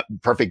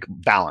 perfect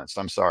balanced.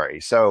 I'm sorry.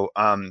 So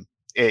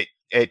it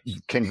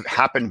can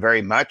happen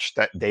very much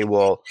that they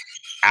will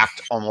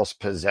act almost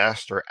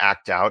possessed or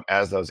act out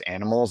as those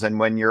animals. And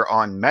when you're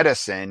on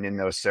medicine in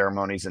those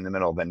ceremonies in the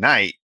middle of the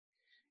night,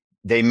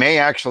 they may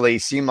actually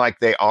seem like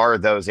they are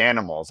those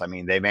animals. I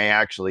mean, they may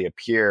actually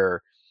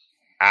appear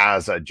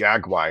as a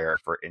jaguar,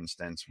 for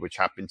instance, which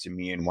happened to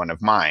me in one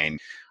of mine.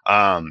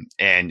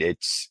 And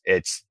it's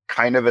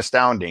kind of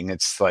astounding.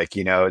 It's like,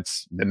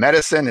 it's the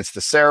medicine, it's the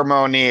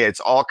ceremony,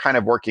 it's all kind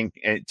of working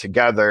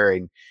together,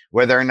 and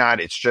whether or not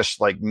it's just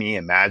like me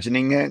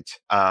imagining it.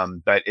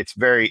 But it's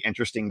very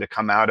interesting to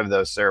come out of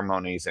those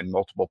ceremonies and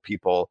multiple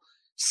people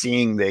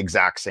seeing the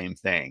exact same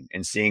thing,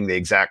 and seeing the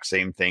exact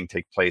same thing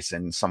take place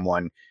in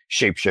someone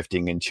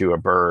shape-shifting into a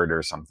bird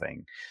or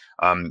something.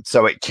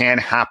 So it can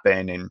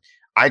happen. And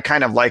I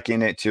kind of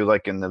liken it to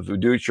like in the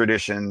voodoo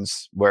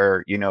traditions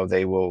where,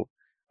 they will,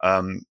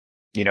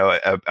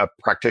 a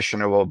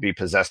practitioner will be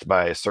possessed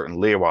by a certain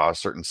liwa, a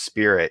certain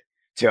spirit,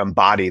 to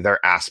embody their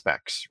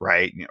aspects,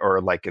 right?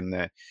 Or like in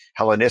the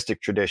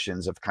Hellenistic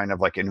traditions of kind of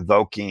like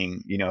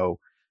invoking,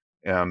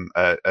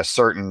 a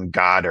certain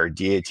god or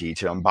deity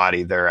to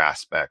embody their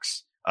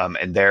aspects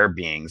and their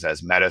beings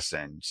as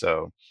medicine.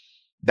 So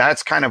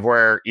that's kind of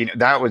where,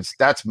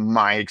 that's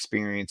my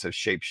experience of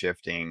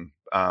shape-shifting.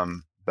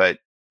 But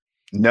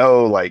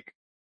no like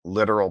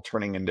literal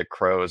turning into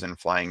crows and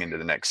flying into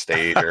the next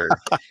state or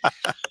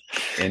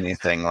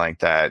anything like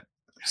that.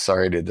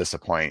 Sorry to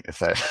disappoint if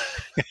that.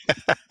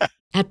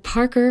 At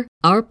Parker,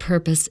 our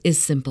purpose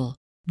is simple.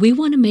 We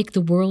want to make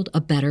the world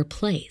a better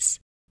place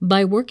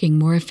by working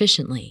more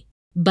efficiently,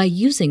 by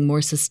using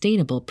more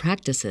sustainable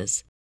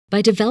practices,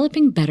 By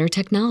developing better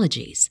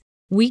technologies,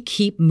 we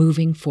keep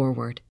moving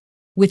forward.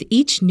 With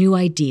each new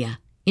idea,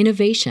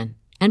 innovation,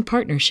 and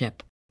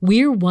partnership,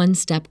 we're one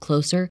step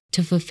closer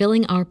to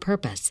fulfilling our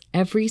purpose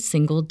every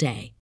single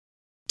day.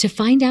 To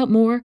find out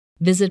more,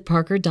 visit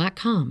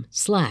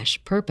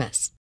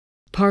parker.com/purpose.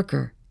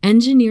 Parker,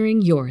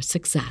 engineering your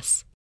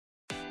success.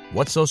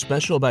 What's so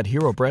special about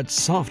Hero Bread's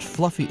soft,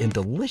 fluffy, and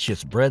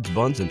delicious breads,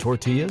 buns, and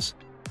tortillas?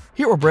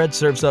 Hero Bread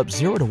serves up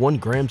 0 to 1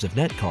 grams of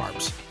net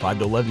carbs, 5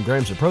 to 11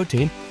 grams of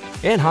protein,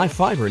 and high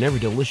fiber in every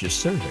delicious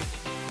serving.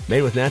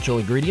 Made with natural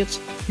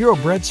ingredients, Hero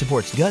Bread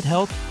supports gut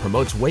health,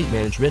 promotes weight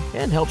management,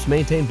 and helps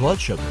maintain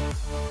blood sugar.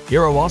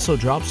 Hero also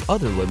drops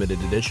other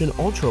limited edition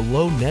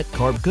ultra-low net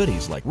carb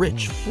goodies like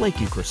rich,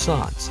 flaky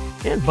croissants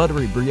and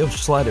buttery brioche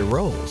slider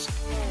rolls.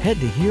 Head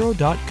to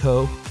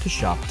hero.co to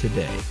shop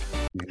today.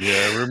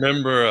 Yeah,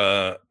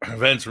 remember,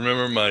 Vince,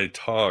 remember my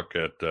talk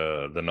at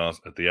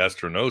the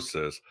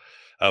Astronosis?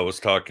 I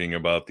was talking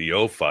about the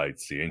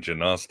Ophites, the ancient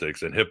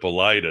Gnostics, and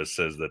Hippolytus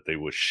says that they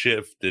would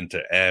shift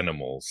into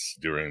animals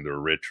during their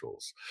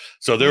rituals.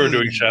 So they were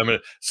doing shaman.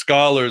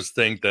 Scholars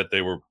think that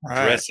they were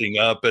dressing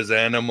up as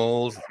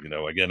animals. You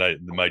know, again,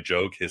 my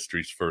joke,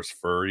 history's first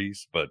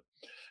furries, but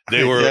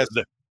they were. Yes.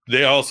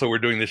 They also were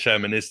doing the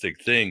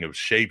shamanistic thing of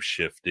shape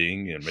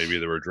shifting, and maybe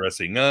they were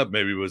dressing up.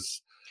 Maybe it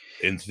was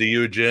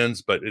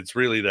entheogens, but it's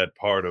really that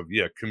part of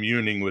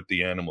communing with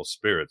the animal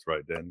spirits,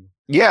 right, Daniel?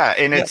 Yeah,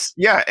 and it's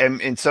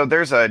and so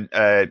there's a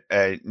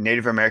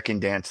Native American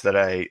dance that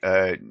I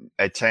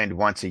attend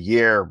once a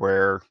year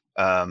where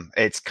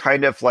it's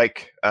kind of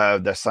like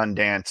the sun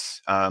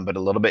dance, but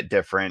a little bit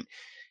different.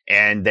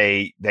 And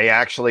they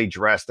actually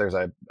dress. There's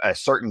a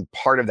certain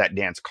part of that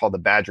dance called the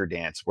badger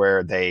dance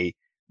where they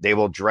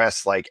will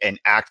dress like and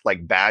act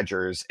like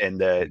badgers, and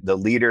the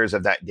leaders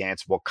of that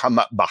dance will come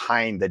up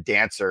behind the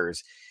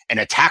dancers and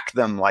attack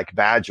them like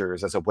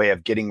badgers as a way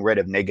of getting rid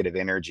of negative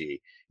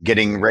energy,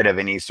 getting rid of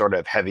any sort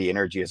of heavy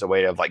energy as a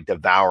way of like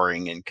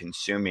devouring and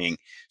consuming,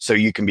 so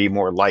you can be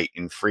more light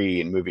and free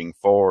and moving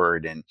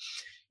forward, and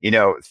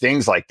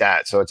things like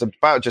that. So it's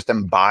about just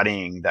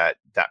embodying that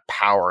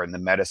power and the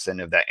medicine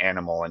of that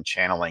animal and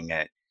channeling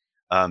it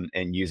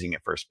and using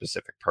it for a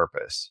specific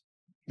purpose.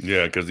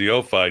 Yeah, because the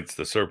Ophites,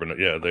 the serpent,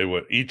 they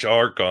would, each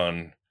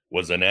archon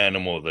was an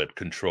animal that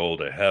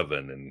controlled a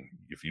heaven, and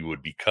if you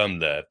would become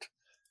that,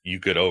 you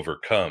could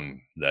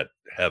overcome that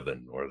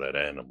heaven or that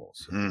animal.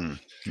 So,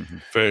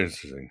 very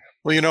interesting.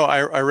 Well,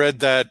 I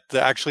read that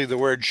actually the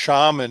word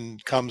shaman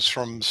comes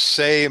from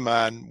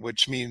Seman,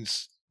 which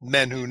means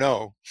men who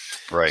know.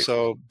 Right.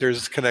 So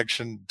there's a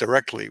connection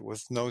directly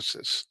with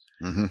gnosis.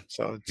 Mm-hmm.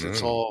 So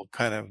it's all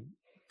kind of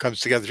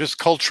comes together. Just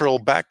cultural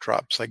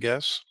backdrops, I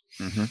guess.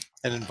 Mm-hmm.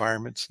 And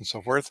environments and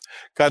so forth.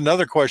 Got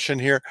another question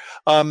here.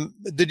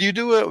 Did you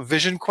do a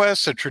vision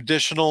quest, a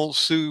traditional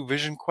Sioux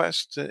vision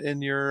quest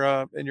in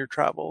your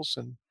travels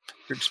and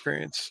your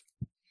experience?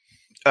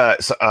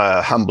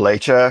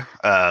 Humblecha,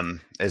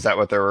 is that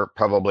what they're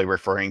probably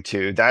referring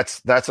to?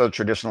 That's a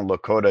traditional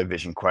Lakota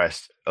vision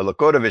quest. A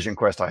Lakota vision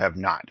quest I have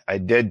not. I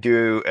did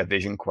do a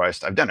vision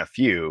quest. I've done a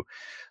few,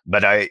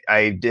 but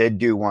I did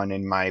do one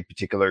in my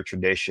particular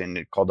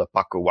tradition called a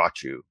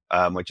Pakuwachu,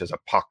 which is a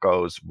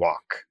Paco's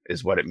walk,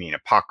 is what it means. A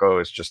Paco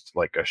is just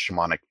like a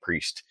shamanic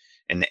priest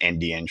in the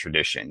Indian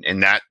tradition.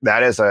 And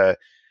that is a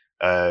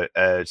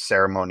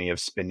ceremony of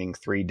spending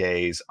 3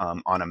 days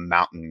on a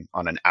mountain,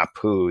 on an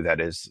Apu that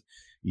is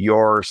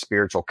your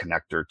spiritual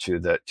connector to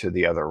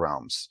the other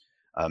realms.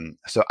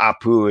 So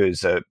Apu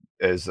is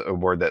a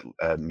word that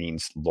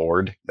means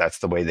Lord. That's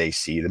the way they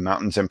see the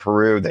mountains in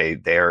Peru.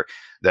 The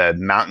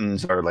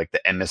mountains are like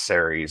the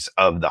emissaries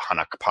of the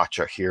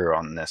Hanakpacha here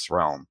on this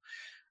realm.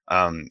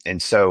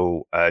 And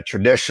so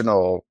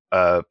traditional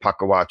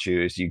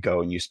Pakuwachu is you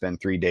go and you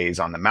spend 3 days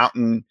on the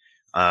mountain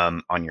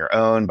on your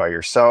own by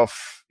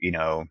yourself,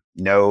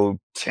 no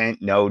tent,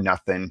 no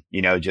nothing,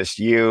 just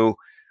you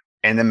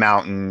and the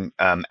mountain,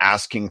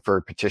 asking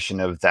for petition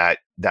of that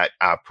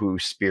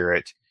Apu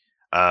spirit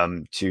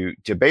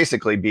to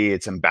basically be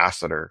its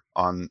ambassador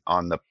on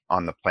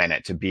the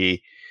planet, to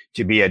be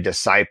a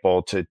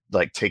disciple, to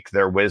like take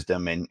their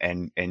wisdom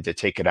and to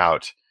take it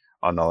out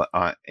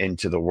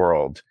into the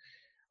world.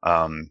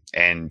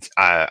 And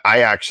I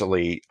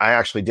actually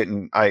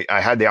didn't. I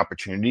had the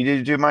opportunity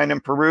to do mine in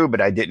Peru,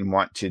 but I didn't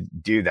want to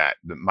do that.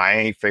 But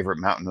my favorite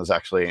mountain was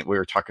actually, we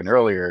were talking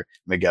earlier,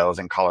 Miguel, is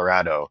in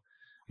Colorado,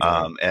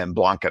 and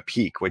Blanca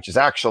Peak, which is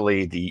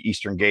actually the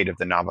eastern gate of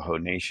the Navajo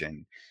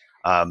Nation,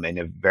 and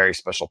a very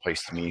special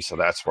place to me. So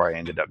that's where I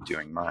ended up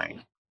doing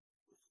mine.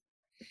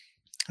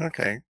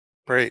 Okay,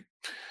 great.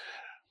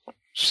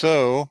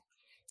 So,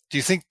 do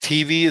you think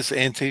TV is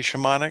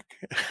anti-shamanic?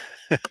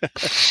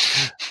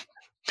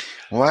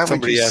 Why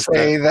would you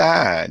say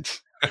that?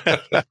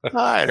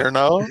 I don't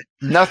know.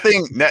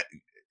 Nothing.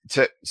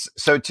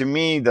 So to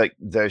me, the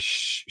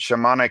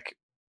shamanic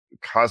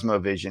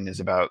cosmovision is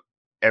about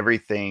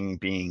everything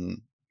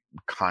being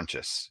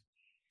conscious,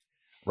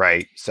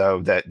 right?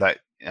 So that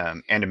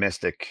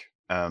animistic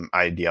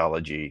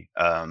ideology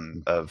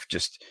of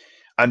just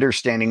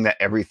understanding that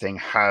everything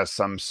has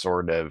some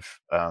sort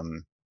of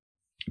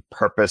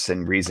purpose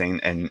and reason,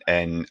 and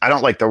I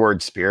don't like the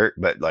word spirit,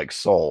 but like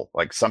soul,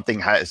 like something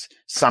has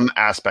some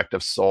aspect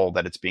of soul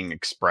that it's being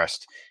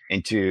expressed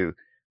into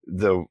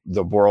the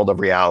world of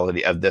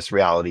reality, of this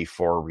reality,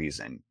 for a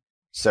reason.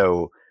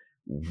 So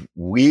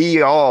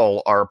we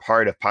all are a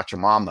part of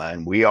Pachamama,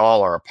 and we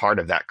all are a part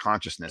of that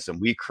consciousness, and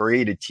we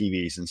created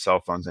TVs and cell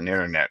phones and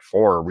internet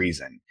for a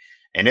reason,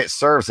 and it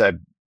serves an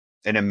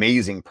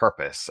amazing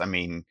purpose. I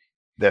mean,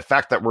 the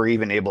fact that we're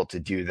even able to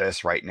do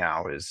this right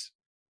now is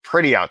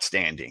pretty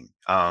outstanding.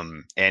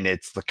 And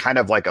it's the kind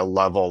of like a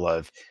level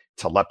of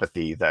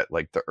telepathy that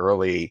like the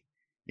early,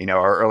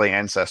 our early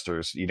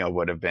ancestors,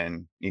 would have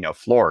been,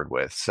 floored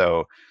with.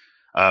 So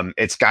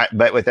it's got,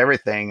 but with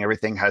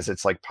everything has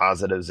its like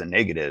positives and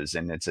negatives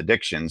and its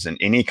addictions, and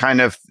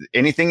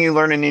anything you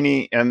learn in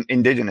any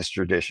indigenous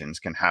traditions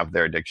can have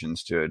their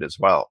addictions to it as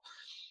well.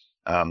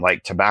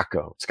 Like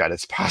tobacco, it's got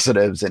its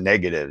positives and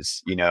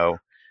negatives,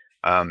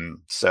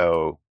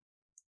 so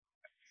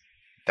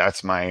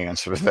that's my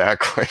answer to that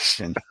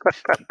question.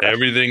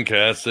 Everything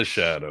casts a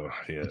shadow.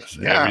 Yes.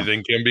 Yeah.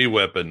 Everything can be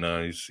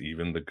weaponized,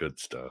 even the good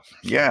stuff.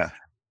 Yeah.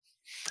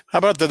 How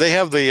about, do they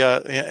have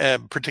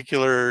the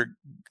particular,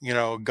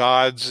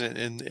 gods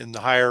in the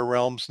higher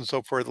realms and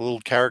so forth, the little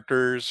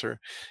characters, or,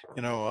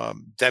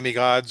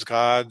 demigods,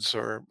 gods,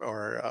 or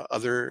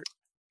other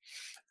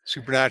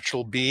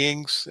supernatural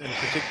beings in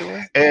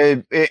particular?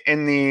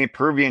 In the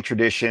Peruvian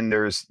tradition,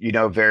 there's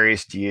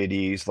various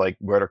deities like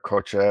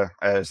Huiracocha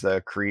as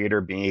the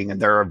creator being,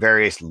 and there are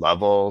various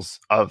levels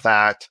of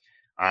that.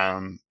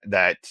 I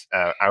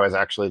was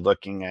actually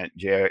looking at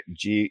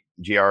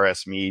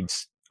G.R.S.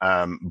 Mead's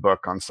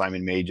book on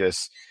Simon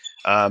Magus.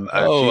 I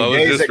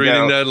was just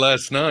reading that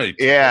last night.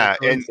 Yeah,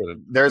 and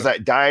there's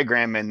that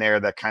diagram in there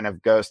that kind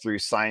of goes through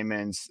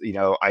Simon's,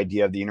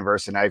 idea of the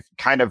universe, and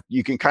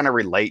you can kind of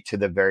relate to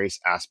the various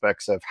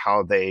aspects of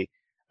how they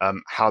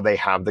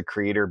have the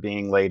creator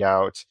being laid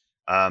out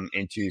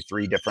into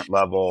 3 different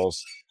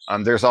levels.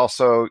 There's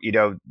also,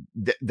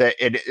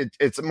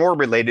 it's more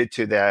related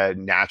to the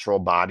natural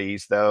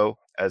bodies though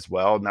as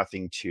well,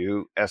 nothing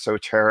too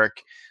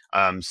esoteric,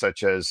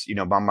 such as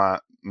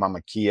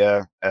Mama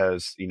Kia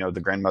as the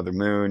grandmother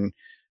moon,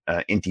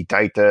 Inti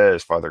Taita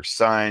as father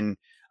sun,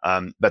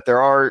 but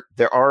there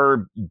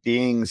are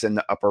beings in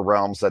the upper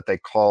realms that they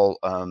call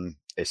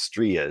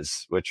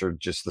estrellas, which are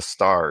just the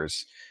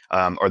stars,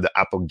 or the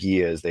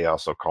apogeas they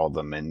also call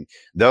them, and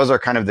those are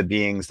kind of the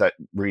beings that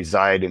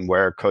reside in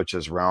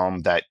Huiracocha's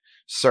realm that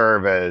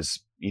serve as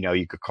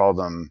you could call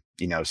them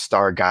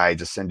star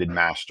guides, ascended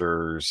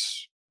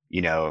masters,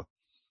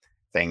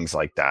 things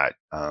like that.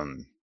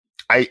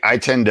 I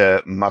tend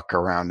to muck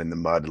around in the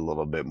mud a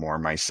little bit more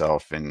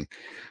myself, and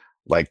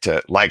like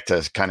to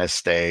kind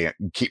of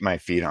keep my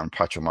feet on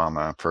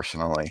Pachamama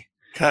personally.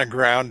 Kind of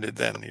grounded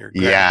then. You're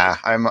grounded. Yeah,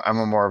 I'm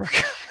a more of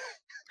a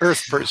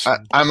earth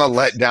person. I'm a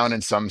letdown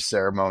in some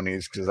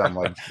ceremonies because I'm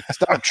like,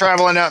 stop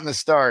traveling out in the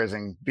stars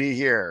and be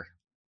here.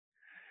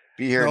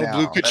 Be here now.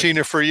 Blue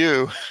Kachina for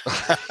you.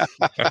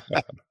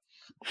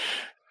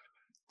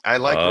 I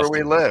like where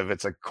we live.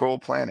 It's a cool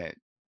planet.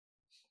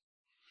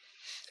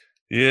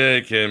 Yeah,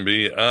 it can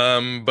be.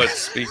 But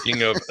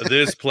speaking of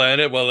this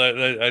planet, well,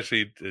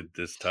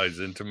 this ties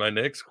into my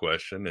next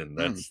question, and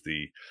that's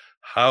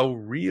how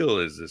real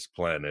is this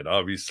planet?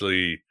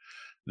 Obviously,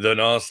 the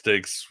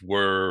Gnostics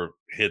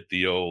hit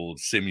the old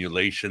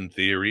simulation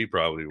theory,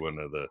 probably one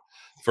of the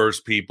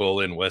first people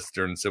in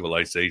Western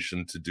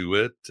civilization to do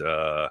it.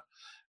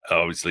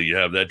 Obviously, you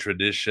have that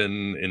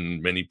tradition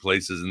in many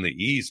places in the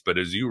East, but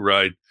as you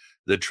write,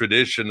 the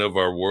tradition of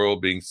our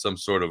world being some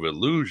sort of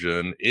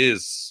illusion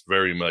is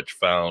very much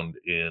found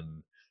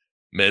in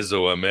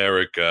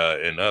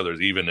Mesoamerica and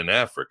others, even in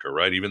Africa,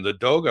 right? Even the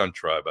Dogon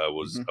tribe. I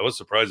was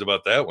surprised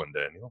about that one,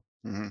 Daniel.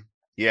 Mm-hmm.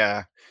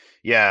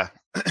 Yeah.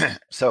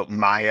 So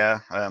Maya,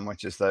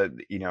 which is the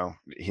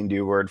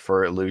Hindu word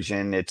for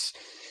illusion, it's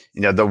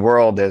the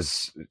world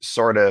is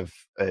sort of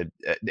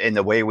in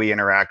the way we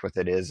interact with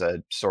it is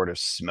a sort of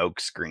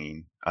smoke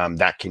screen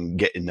that can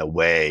get in the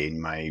way.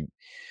 In my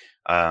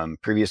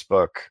previous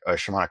book,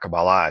 Shamanic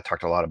Kabbalah, I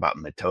talked a lot about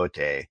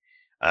metote,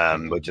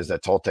 which is a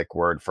Toltec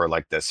word for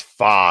like this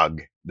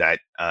fog that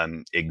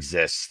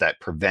exists that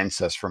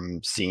prevents us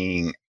from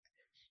seeing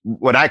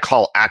what I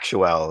call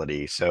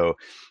actuality. So,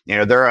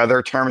 there are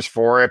other terms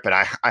for it, but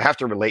I have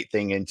to relate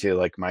things into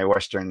like my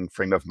Western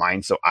frame of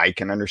mind so I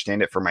can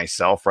understand it for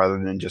myself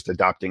rather than just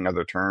adopting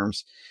other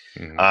terms.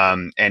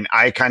 Mm-hmm. And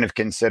I kind of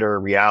consider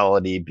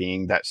reality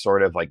being that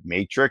sort of like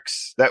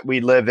matrix that we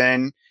live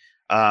in.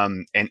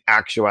 And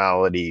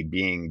actuality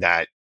being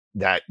that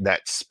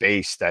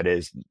space that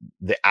is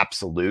the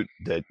absolute,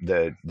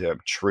 the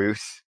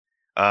truth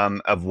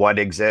of what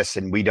exists,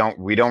 and we don't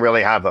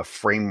really have a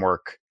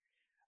framework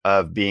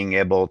of being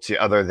able to,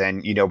 other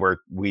than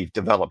we've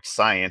developed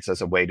science as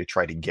a way to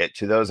try to get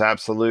to those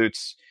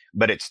absolutes,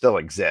 but it still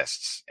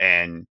exists.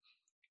 And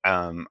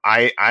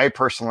I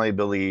personally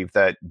believe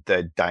that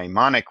the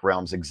daimonic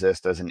realms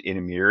exist as an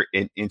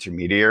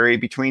intermediary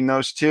between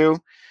those two.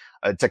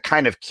 To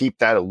kind of keep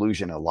that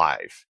illusion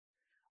alive.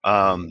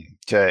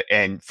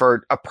 and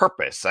for a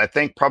purpose. I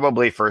think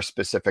probably for a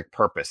specific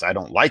purpose. I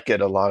don't like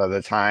it a lot of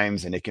the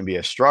times, and it can be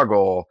a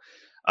struggle.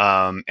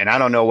 And I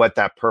don't know what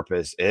that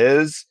purpose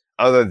is,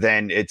 other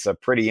than it's a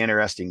pretty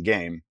interesting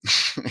game.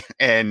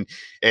 And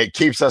it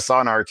keeps us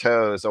on our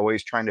toes,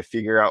 always trying to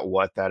figure out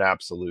what that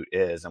absolute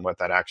is and what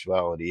that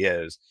actuality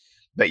is.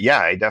 But yeah,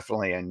 I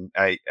definitely, and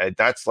I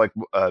that's like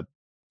a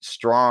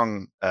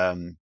strong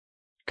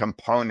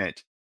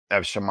component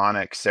of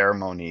shamanic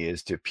ceremony,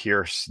 is to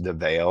pierce the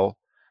veil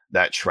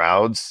that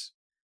shrouds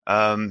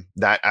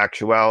that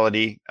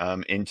actuality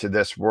into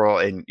this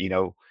world, and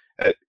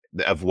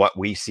of what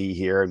we see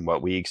here and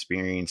what we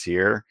experience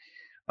here.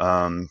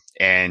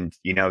 And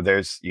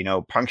there's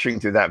puncturing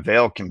through that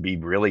veil can be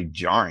really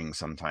jarring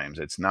sometimes.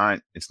 It's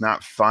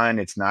not fun,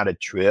 it's not a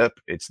trip,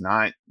 it's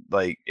not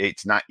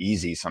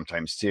easy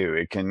sometimes too.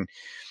 It can,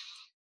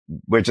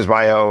 which is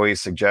why I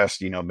always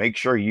suggest, make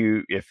sure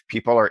if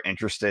people are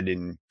interested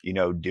in,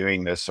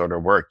 doing this sort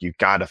of work, you've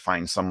got to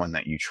find someone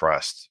that you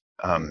trust.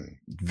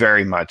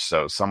 Very much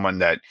so. Someone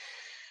that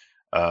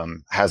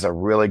has a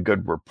really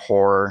good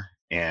rapport,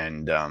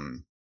 and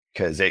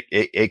because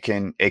it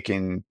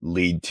can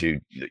lead to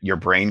your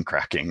brain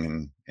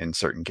cracking in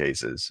certain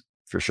cases,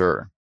 for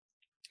sure.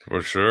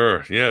 For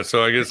sure. Yeah.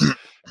 So I guess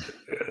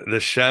the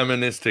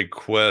shamanistic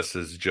quest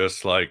is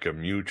just like a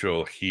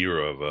mutual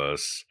hero of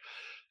us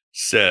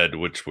said,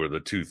 which were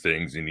the two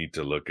things you need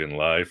to look in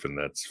life. And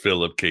that's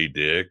Philip K.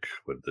 Dick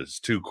with those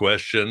two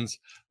questions.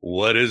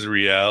 What is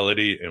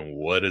reality, and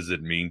what does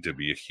it mean to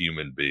be a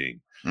human being?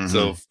 Mm-hmm.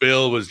 So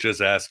Phil was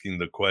just asking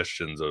the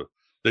questions of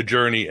the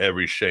journey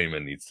every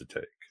shaman needs to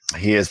take.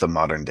 He is the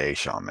modern day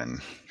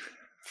shaman.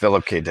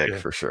 Philip K. Dick,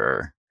 for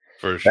sure.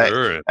 For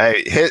sure.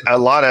 A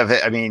lot of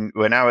it, I mean,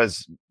 when I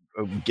was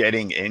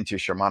getting into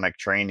shamanic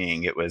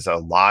training, it was a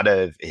lot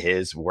of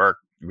his work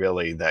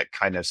really that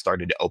kind of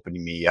started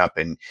opening me up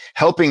and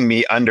helping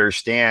me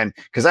understand,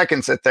 because I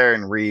can sit there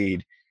and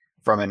read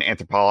from an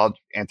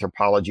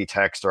anthropology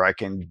text, or I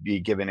can be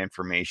given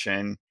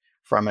information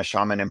from a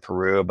shaman in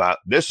Peru about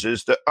this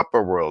is the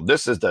upper world,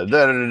 this is the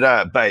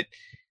da-da-da-da. But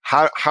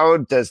how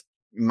does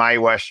my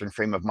Western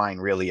frame of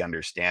mind really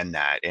understand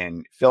that?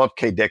 And Philip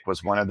K. Dick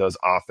was one of those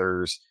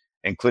authors,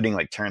 including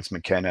like Terence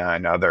McKenna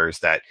and others,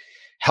 that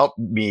helped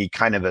me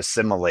kind of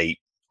assimilate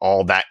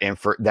all that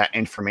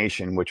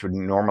information, which would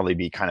normally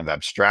be kind of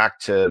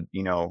abstract, to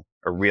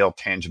a real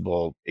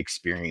tangible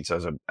experience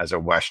as a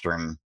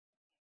Western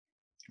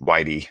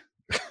whitey.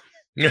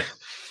 Yeah,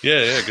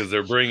 because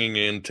they're bringing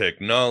in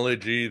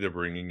technology, they're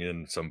bringing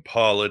in some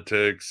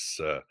politics,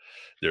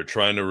 they're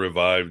trying to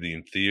revive the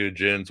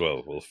entheogens.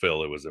 Well,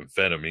 Phil, it was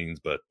amphetamines,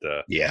 but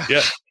yeah,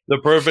 the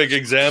perfect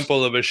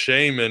example of a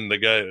shaman, the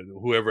guy,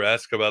 whoever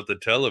asked about the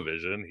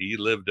television, he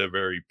lived a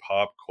very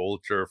pop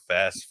culture,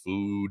 fast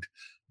food,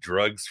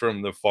 drugs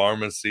from the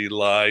pharmacy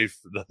life,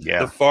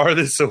 the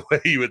farthest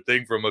away you would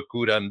think from a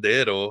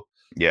curandero.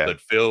 Yeah,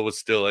 but Phil was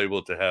still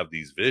able to have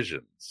these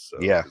visions.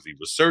 Because he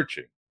was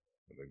searching.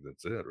 I think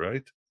that's it,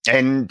 right?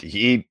 And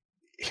he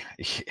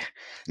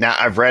now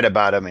I've read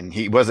about him, and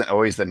he wasn't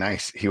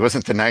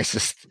the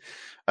nicest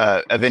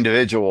of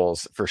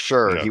individuals, for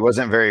sure. Yeah. He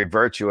wasn't very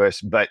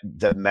virtuous, but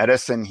the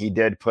medicine he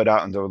did put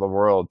out into the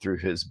world through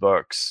his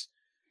books,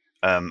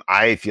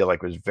 I feel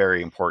like was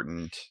very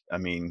important. I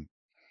mean,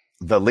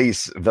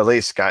 Valise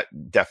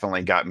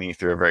definitely got me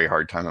through a very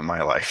hard time in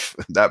my life.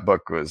 That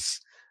book was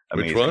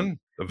amazing. Which one?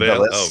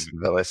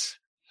 Valise.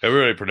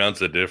 Everybody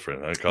pronounce it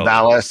different. I call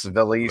Valise.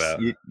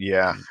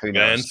 Yeah. Who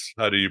knows? Vance,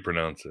 how do you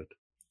pronounce it?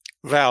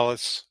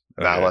 Vallis.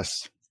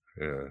 Vallis.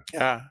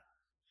 Yeah.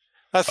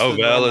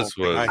 Vallis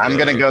was. I'm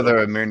gonna go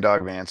the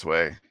Moondog Vance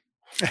way.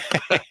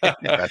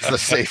 That's the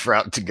safe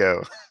route to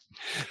go.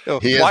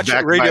 Watch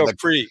Radio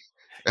Free.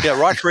 Yeah,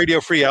 watch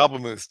Radio Free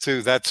Albemuth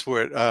too. That's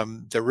where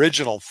the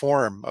original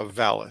form of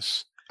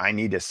Vallis. I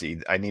need to see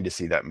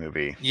that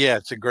movie. Yeah,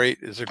 it's a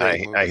great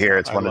movie. I hear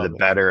it's one of the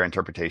better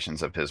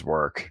interpretations of his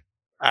work.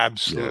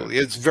 Absolutely.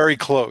 Yeah. It's very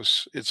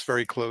close.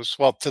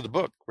 Well, to the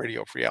book,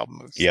 Radio Free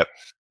Albemuth. Yep.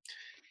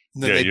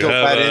 And then they built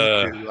that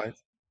into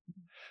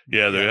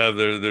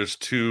there's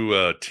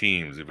two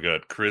teams. We've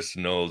got Chris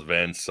Knowles,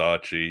 Van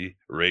Sachi,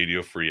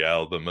 Radio Free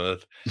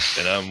Albemuth,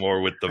 and I'm more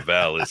with the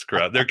Vallis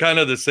crowd. They're kind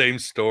of the same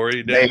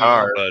story, Daniel, they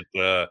are,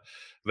 but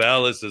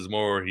Vallis is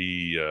more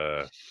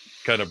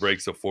kind of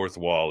breaks the fourth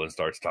wall and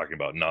starts talking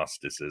about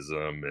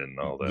Gnosticism and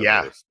all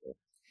that.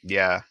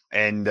 Yeah.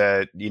 And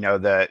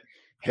that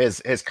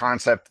his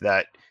concept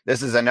that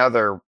this is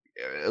another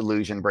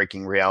illusion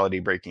breaking, reality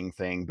breaking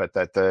thing, but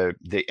that the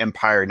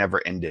empire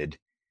never ended.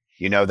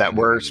 That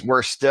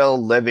we're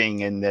still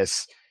living in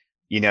this,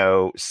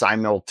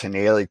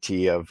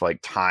 simultaneity of like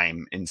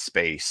time and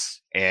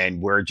space,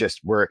 and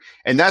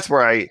and that's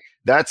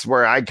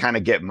where I kind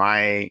of get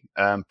my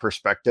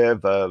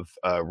perspective of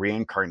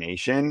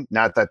reincarnation.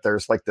 Not that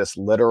there's like this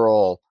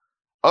literal,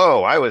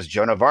 oh, I was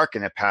Joan of Arc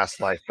in a past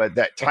life, but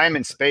that time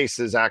and space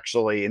is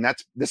actually, and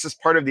this is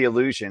part of the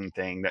illusion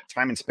thing, that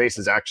time and space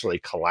is actually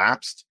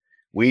collapsed.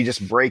 We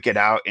just break it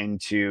out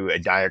into a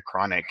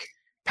diachronic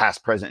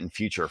past, present, and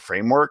future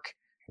framework.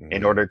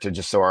 in order to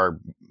just so our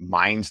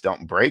minds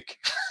don't break.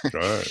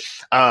 Right.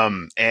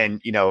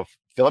 And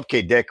Philip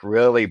K. Dick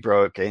really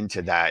broke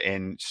into that,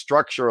 and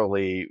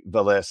structurally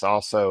Willis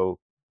also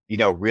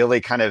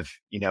really kind of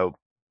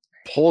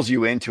pulls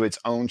you into its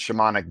own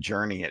shamanic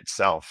journey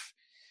itself.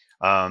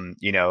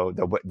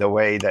 The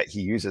way that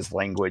he uses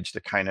language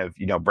to kind of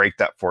break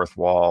that fourth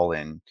wall,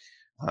 and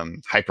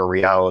hyper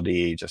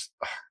reality, just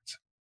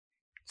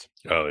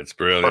it's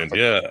brilliant.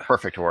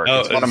 Perfect work.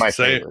 It's one of my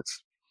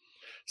favorites.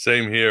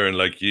 Same here, and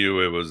like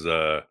you, it was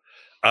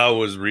I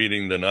was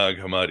reading the Nag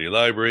Hammadi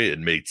library. It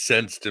made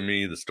sense to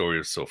me, the story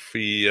of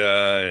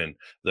Sophia and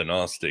the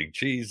Gnostic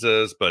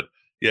Jesus. But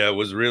yeah, it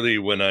was really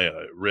when I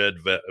read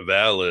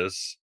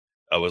Valis,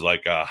 I was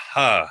like,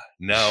 aha,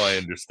 now I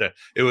understand.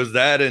 It was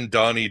that and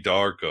Donnie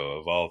Darko,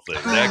 of all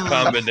things. That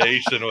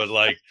combination was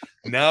like,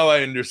 now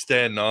I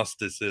understand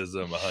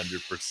Gnosticism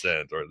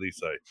 100%, or at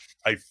least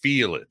I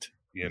feel it.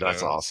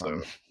 That's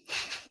awesome.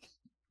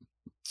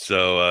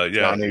 So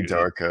Donnie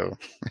Darko.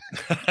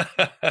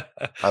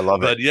 I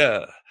love it. But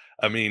yeah,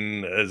 I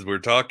mean, as we're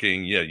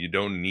talking, you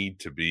don't need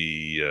to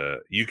be.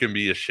 You can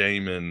be a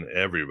shaman.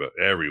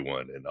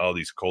 Everyone, and all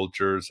these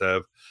cultures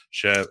have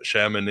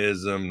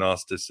shamanism.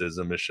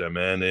 Gnosticism is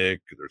shamanic.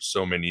 There's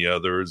so many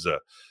others.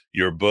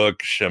 Your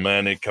book,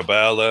 Shamanic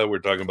Kabbalah, we're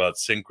talking about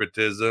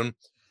syncretism.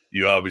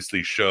 You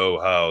obviously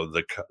show how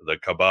the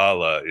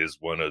Kabbalah is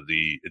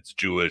it's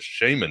Jewish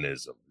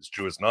shamanism, it's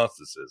Jewish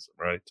Gnosticism,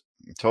 right?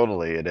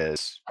 Totally, it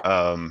is.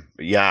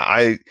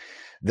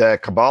 The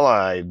Kabbalah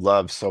I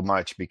love so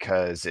much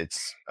because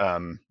it's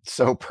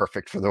so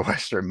perfect for the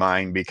Western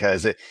mind,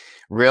 because it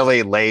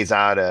really lays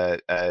out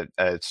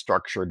a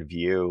structured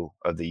view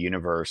of the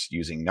universe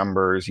using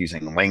numbers,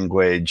 using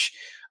language,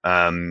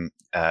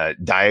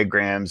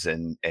 diagrams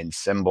and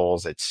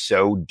symbols. It's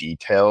so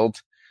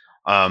detailed.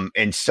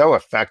 And so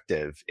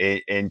effective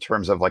in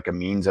terms of like a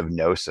means of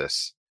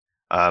gnosis,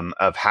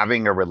 of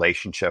having a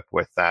relationship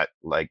with that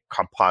like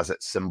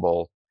composite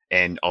symbol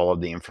and all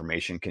of the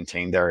information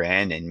contained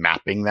therein, and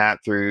mapping that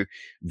through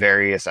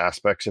various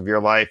aspects of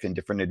your life and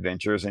different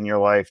adventures in your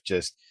life.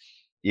 Just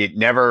it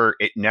never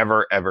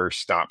ever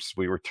stops.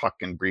 We were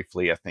talking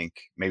briefly, I think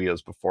maybe it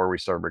was before we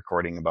started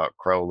recording, about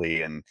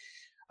Crowley, and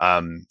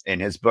in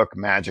his book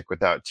Magic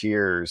Without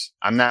Tears.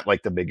 I'm not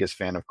like the biggest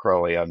fan of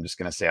Crowley, I'm just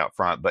going to say out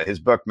front, but his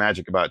book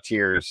Magic Without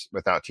Tears,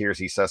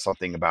 he says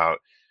something about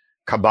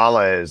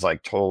Kabbalah is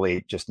like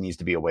totally just needs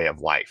to be a way of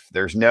life.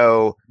 There's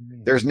no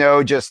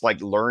just like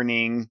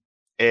learning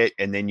it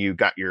and then you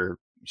got your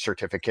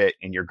certificate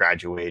and you're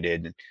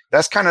graduated.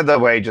 That's kind of the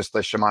way just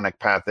the shamanic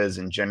path is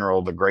in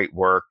general, the great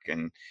work.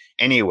 And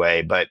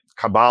anyway, but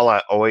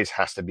Kabbalah always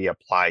has to be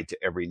applied to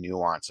every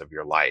nuance of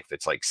your life.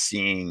 It's like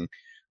seeing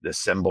the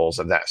symbols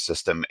of that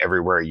system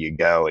everywhere you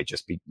go. It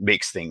just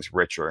makes things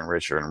richer and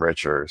richer and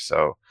richer.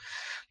 So,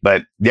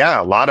 but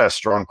yeah, a lot of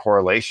strong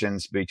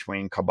correlations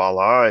between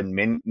Kabbalah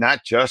and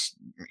not just,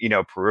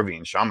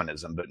 Peruvian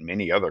shamanism, but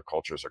many other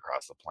cultures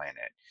across the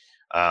planet.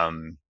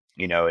 And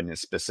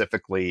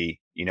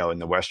specifically, in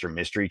the Western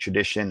mystery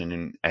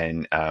tradition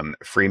and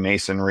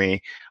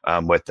Freemasonry,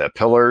 with the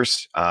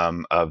pillars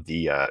of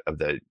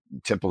the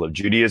Temple of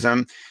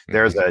Judaism.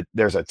 Mm-hmm.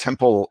 There's a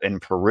temple in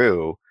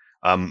Peru,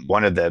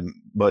 one of the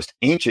most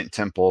ancient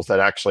temples that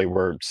actually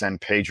where San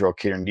Pedro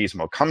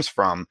Quirindismo comes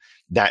from,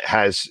 that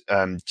has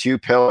two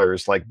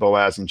pillars like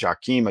Boaz and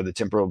Joachim of the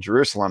Temple of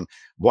Jerusalem,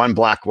 one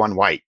black, one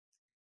white,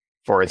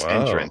 for its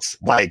entrance.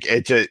 Like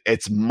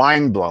it's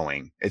mind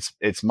blowing.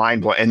 It's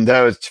mind blowing. And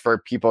those, for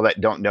people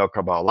that don't know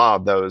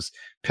Kabbalah, those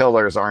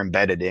pillars are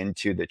embedded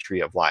into the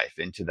tree of life,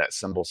 into that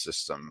symbol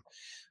system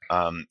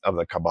of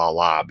the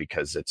Kabbalah,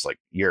 because it's like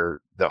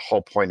the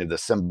whole point of the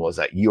symbol is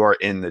that you are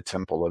in the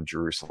Temple of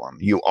Jerusalem.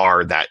 You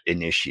are that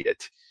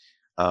initiate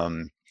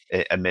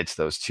amidst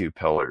those two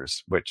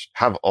pillars, which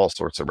have all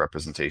sorts of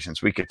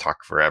representations. We could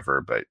talk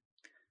forever, but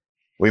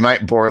we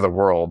might bore the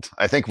world.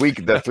 I think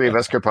the three of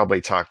us could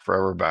probably talk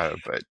forever about it,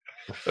 but.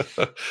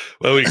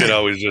 Well, we could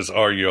always just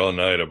argue all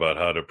night about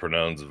how to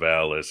pronounce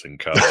Valis and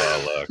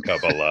Kabbalah.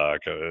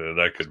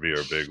 That could be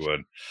our big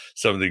one,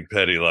 something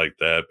petty like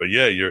that. But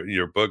yeah,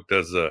 your book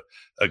does a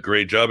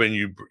great job, and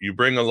you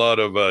bring a lot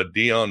of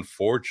Dion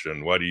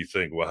Fortune. Why do you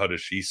think? Well, how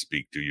does she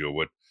speak to you?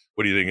 What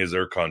do you think is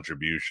her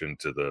contribution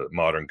to the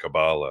modern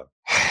Kabbalah?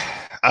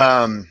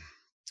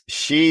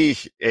 She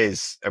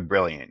is a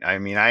brilliant. I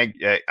mean,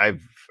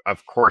 I've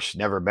of course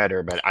never met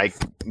her, but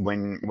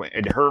when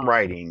in her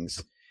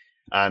writings.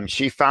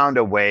 She found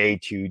a way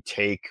to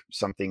take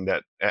something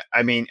that,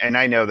 and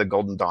I know the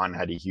Golden Dawn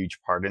had a huge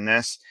part in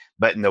this,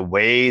 but in the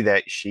way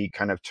that she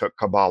kind of took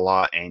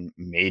Kabbalah and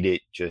made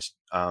it just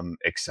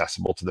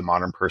accessible to the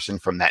modern person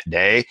from that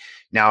day.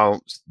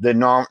 Now, the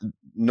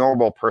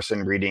normal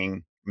person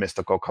reading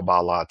mystical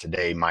Kabbalah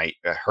today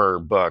her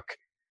book,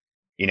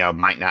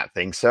 might not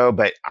think so,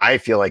 but I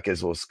feel like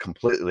it was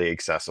completely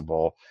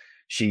accessible.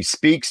 She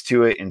speaks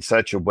to it in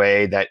such a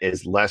way that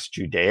is less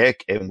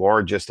Judaic and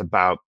more just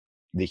about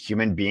the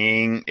human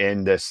being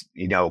in this,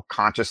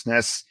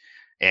 consciousness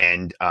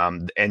And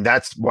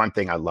that's one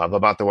thing I love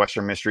about the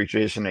Western mystery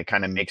tradition. It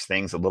kind of makes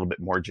things a little bit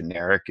more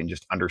generic and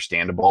just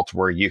understandable to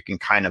where you can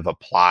kind of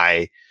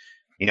apply,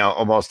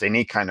 almost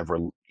any kind of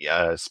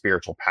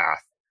spiritual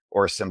path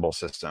or symbol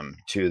system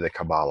to the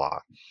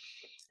Kabbalah.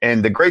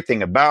 And the great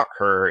thing about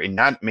her, and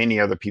not many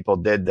other people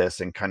did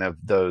this in kind of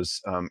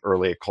those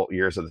early occult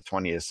years of the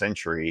 20th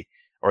century,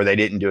 or they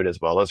didn't do it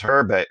as well as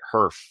her, but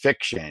her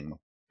fiction,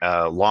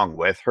 along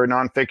with her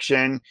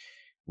nonfiction,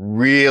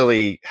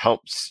 really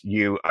helps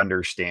you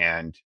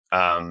understand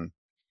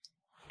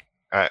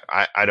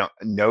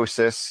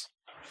gnosis,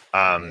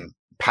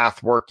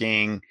 path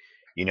working,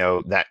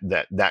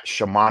 that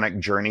shamanic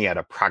journey at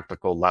a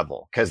practical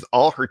level, because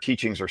all her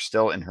teachings are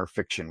still in her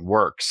fiction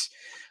works,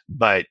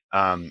 but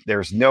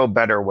there's no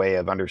better way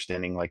of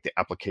understanding like the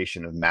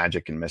application of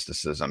magic and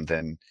mysticism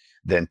than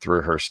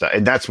through her stuff.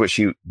 And that's what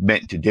she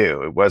meant to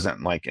do. It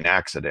wasn't like an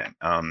accident.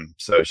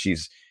 So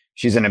she's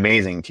an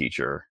amazing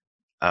teacher.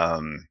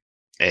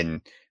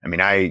 And I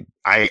mean,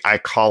 I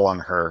call on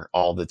her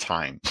all the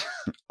time,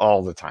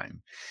 all the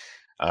time.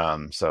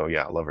 So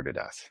yeah, I love her to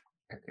death.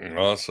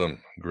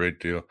 Awesome. Great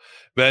deal.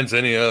 Vince,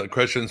 any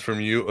questions from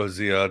you or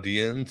the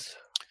audience?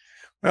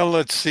 Well,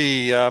 let's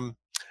see.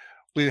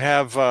 We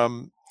have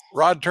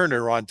Rod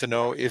Turner want to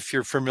know if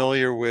you're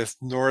familiar with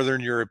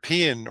Northern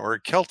European or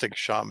Celtic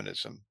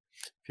shamanism.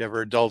 Have you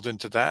ever delved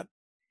into that?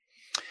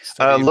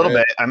 A little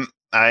bit.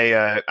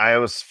 I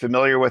was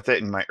familiar with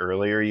it in my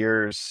earlier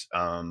years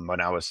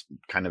when I was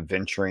kind of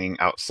venturing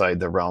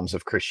outside the realms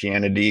of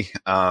Christianity.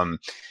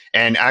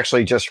 And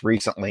actually just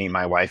recently,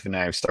 my wife and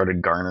I have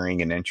started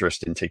garnering an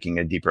interest in taking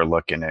a deeper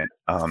look in it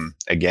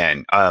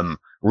again.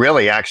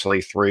 Really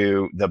actually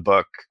through the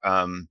book,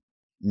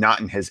 Not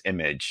in His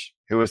Image.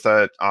 Who was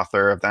the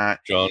author of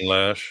that? John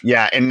Lash.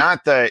 Yeah. And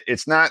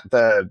it's not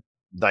the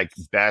like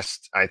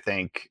best, I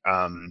think,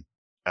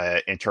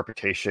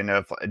 interpretation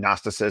of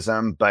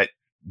Gnosticism, but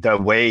the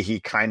way he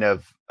kind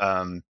of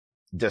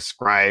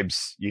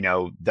describes,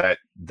 that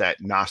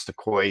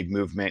Gnosticoid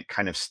movement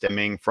kind of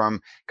stemming from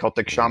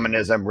Celtic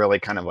shamanism really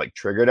kind of like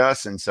triggered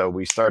us. And so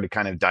we started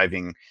kind of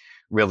diving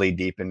really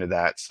deep into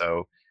that.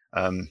 So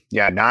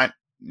yeah,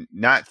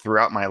 not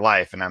throughout my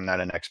life, and I'm not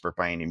an expert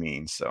by any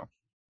means. So.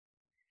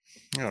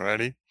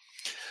 Alrighty.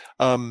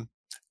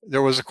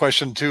 There was a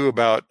question too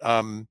about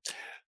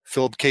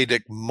Philip K.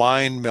 Dick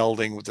mind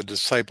melding with the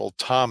disciple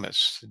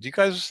Thomas.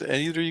 Either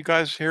of you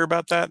guys hear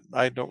about that?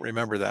 I don't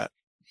remember that.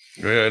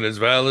 Yeah, in his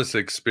Valis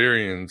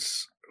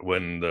experience,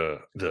 when the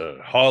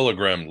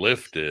hologram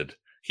lifted,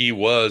 he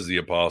was the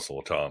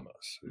Apostle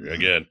Thomas.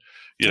 Again,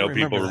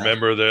 people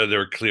remember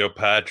their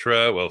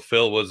Cleopatra. Well,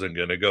 Phil wasn't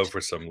going to go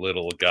for some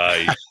little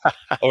guy,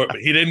 or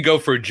he didn't go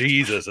for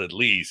Jesus. At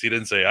least he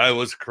didn't say I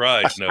was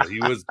Christ. No,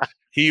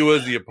 he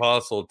was the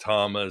Apostle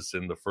Thomas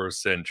in the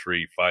first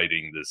century,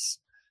 fighting this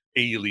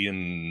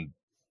alien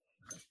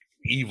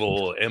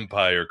evil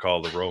empire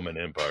called the Roman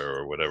Empire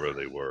or whatever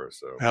they were.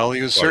 So well,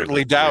 he was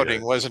certainly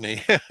doubting, wasn't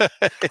he?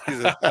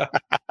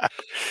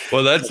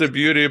 Well, that's the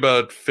beauty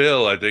about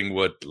Phil. I think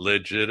what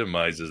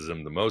legitimizes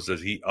him the most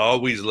is he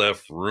always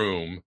left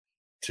room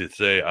to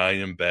say, I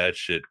am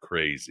batshit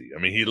crazy. I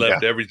mean, he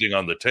left everything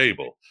on the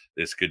table.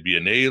 This could be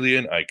an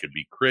alien. I could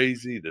be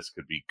crazy. This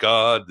could be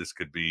God. This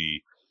could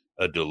be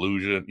a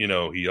delusion.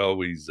 He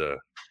always,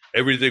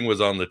 everything was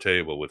on the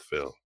table with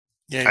Phil.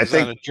 Yeah, he was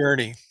on a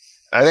journey.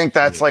 I think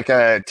that's like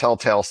a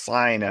telltale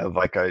sign of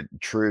like a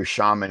true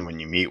shaman when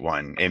you meet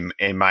one,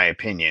 in my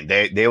opinion.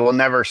 They will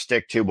never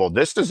stick to, well,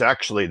 this is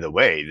actually the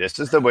way. This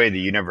is the way the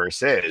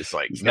universe is.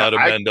 Like, it's not a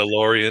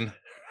Mandalorian.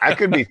 I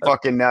could be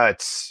fucking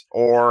nuts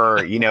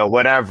or,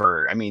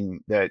 whatever. I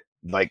mean, that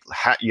like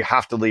you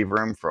have to leave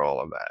room for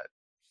all of that.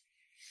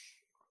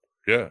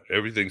 Yeah,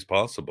 everything's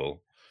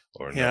possible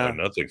or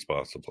nothing's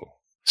possible.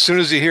 As soon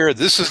as you hear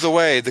this is the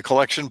way, the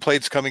collection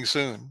plate's coming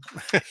soon.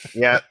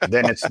 Yeah,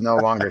 then it's no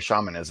longer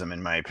shamanism,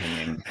 in my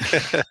opinion.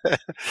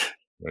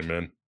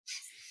 Amen.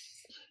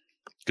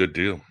 Good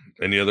deal.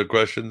 Any other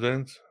questions,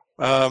 Vince?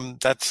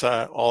 That's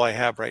all I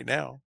have right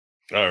now.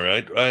 All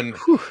right. And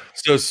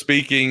so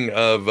speaking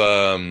of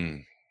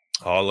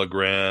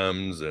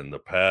holograms and the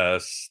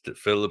past,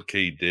 Philip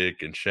K.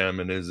 Dick and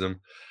shamanism,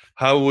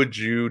 how would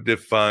you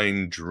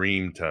define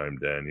dream time,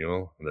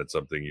 Daniel? And that's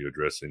something you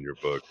address in your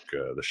book,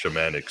 The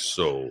Shamanic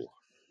Soul.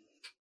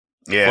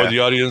 Yeah. For the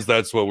audience,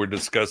 that's what we're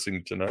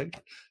discussing tonight.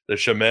 The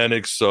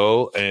Shamanic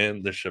Soul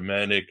and the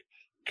Shamanic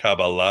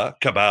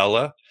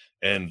Kabbalah,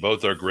 and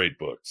both are great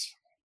books.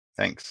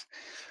 Thanks.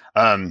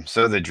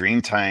 So the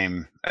dream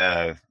time,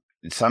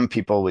 some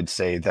people would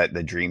say that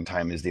the dream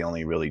time is the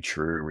only really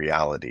true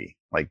reality.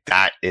 Like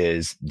that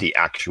is the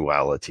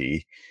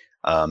actuality.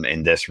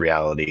 And this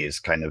reality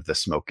is kind of the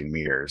smoke and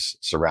mirrors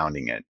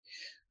surrounding it.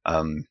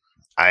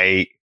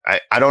 I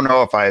don't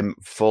know if I'm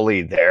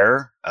fully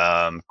there.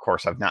 Of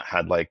course, I've not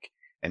had like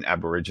an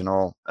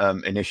Aboriginal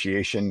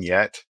initiation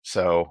yet,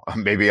 so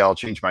maybe I'll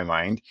change my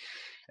mind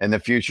in the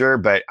future.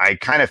 But I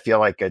kind of feel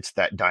like it's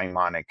that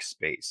daimonic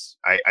space.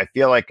 I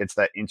feel like it's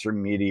that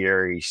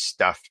intermediary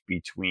stuff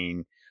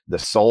between the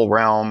soul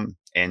realm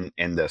and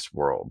this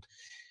world.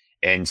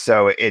 And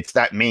so it's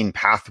that main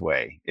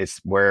pathway. It's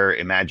where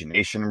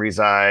imagination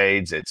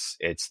resides.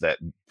 It's that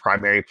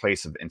primary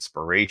place of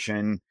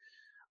inspiration.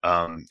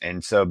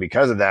 And so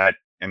because of that,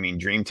 I mean,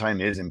 dream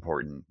time is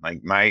important.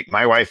 Like my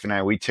wife and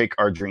I, we take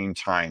our dream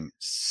time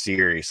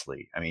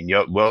seriously. I mean,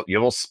 you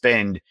will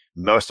spend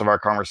most of our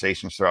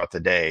conversations throughout the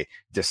day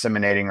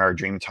disseminating our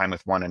dream time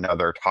with one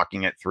another,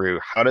 talking it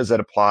through. How does it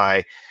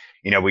apply?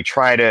 We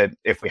try to,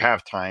 if we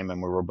have time,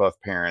 and we were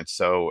both parents,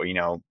 so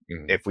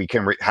if we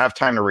can have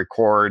time to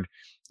record,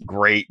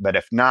 great. But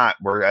if not,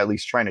 we're at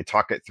least trying to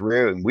talk it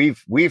through. And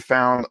we've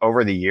found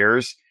over the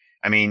years,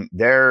 I mean,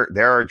 there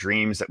are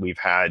dreams that we've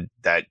had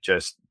that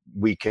just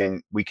we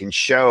can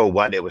show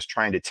what it was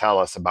trying to tell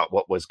us about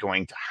what was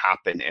going to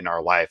happen in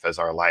our life as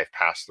our life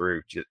passed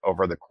through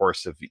over the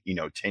course of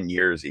 10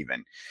 years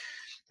even.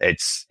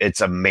 It's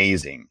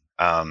amazing.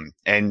 And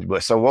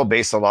so we'll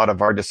base a lot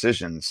of our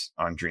decisions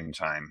on dream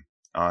time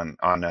on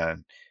a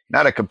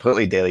not a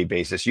completely daily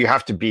basis. You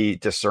have to be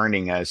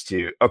discerning as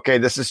to, okay,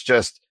 this is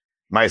just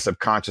my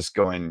subconscious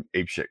going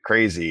apeshit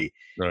crazy,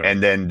 right.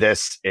 And then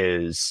this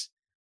is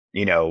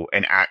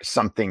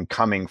something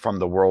coming from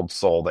the world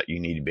soul that you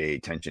need to pay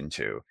attention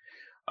to.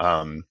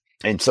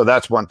 And so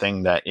that's one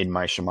thing that in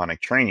my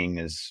shamanic training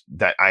is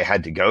that I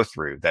had to go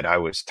through, that I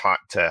was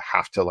taught to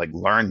have to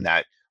learn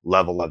that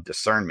level of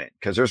discernment,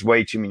 because there's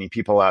way too many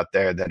people out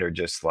there that are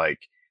just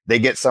they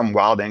get some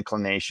wild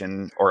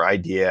inclination or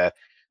idea.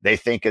 They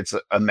think it's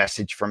a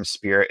message from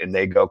spirit and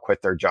they go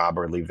quit their job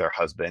or leave their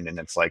husband. And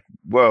it's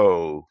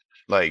whoa,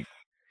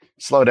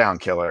 slow down,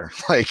 killer.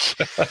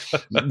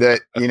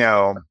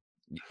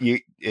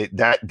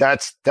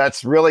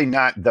 That's really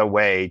not the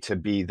way to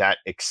be that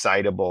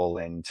excitable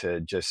and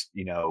to just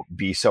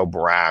be so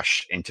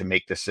brash and to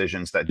make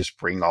decisions that just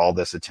bring all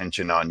this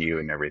attention on you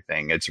and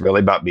everything. It's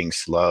really about being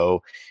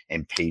slow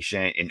and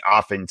patient, and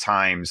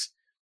oftentimes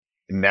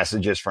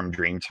messages from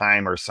dream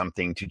time are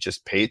something to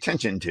just pay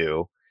attention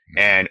to,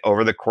 and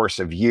over the course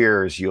of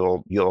years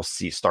you'll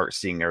start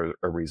seeing a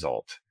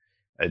result.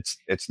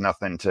 It's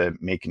nothing to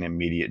make an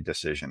immediate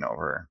decision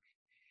over.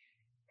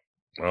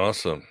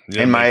 Awesome.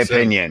 Yeah, in my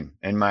opinion,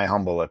 in my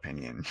humble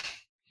opinion.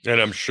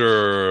 And I'm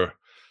sure,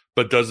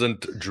 but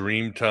doesn't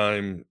dream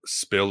time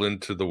spill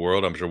into the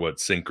world? I'm sure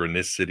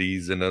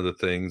synchronicities and other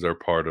things are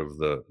part of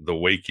the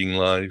waking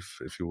life,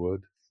 if you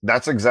would.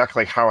 That's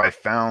exactly how I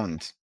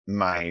found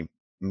my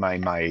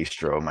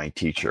maestro, my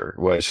teacher,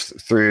 was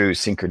through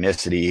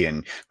synchronicity.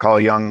 And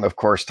Carl Jung, of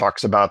course,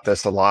 talks about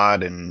this a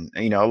lot. And,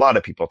 a lot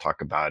of people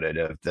talk about it,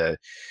 of the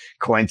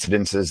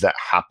coincidences that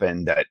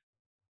happen that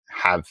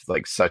have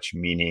such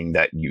meaning,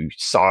 that you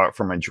saw it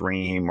from a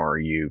dream or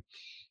you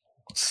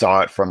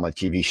saw it from a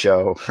TV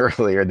show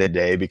earlier the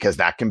day, because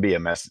that can be a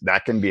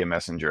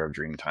messenger of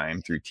dream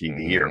time through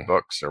TV or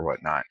books or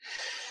whatnot.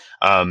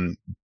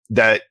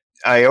 That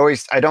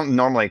I don't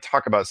normally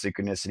talk about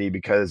synchronicity,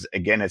 because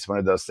again, it's one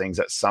of those things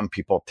that some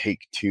people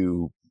take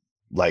to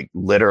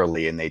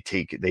literally, and they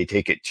take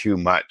it too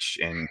much.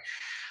 And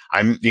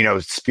I'm,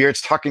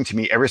 spirit's talking to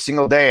me every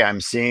single day. I'm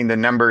seeing the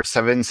number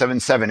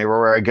 777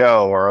 everywhere I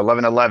go, or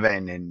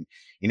 1111, and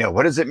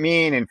what does it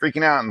mean? And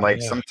freaking out.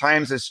 And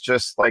sometimes it's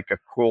just a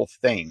cool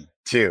thing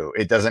too.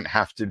 It doesn't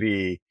have to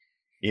be,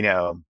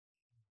 you'll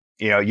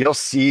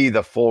see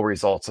the full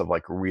results of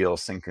real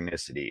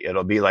synchronicity.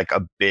 It'll be a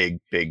big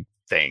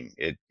thing.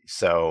 And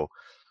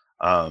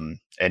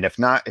if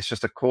not, it's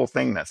just a cool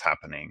thing that's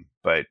happening.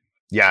 But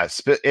yeah,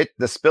 the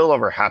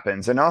spillover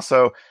happens. And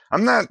also,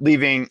 I'm not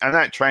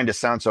trying to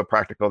sound so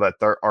practical that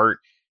there aren't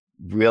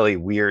really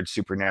weird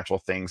supernatural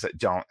things that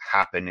don't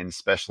happen, and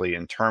especially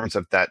in terms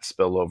of that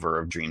spillover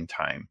of dream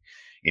time.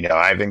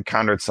 I've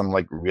encountered some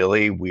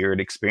really weird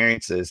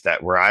experiences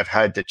where I've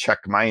had to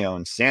check my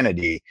own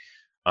sanity,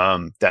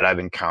 that I've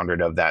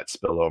encountered of that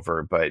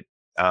spillover. But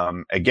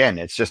again,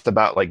 it's just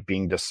about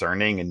being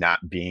discerning and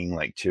not being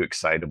too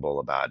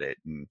excitable about it,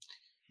 and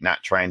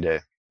not trying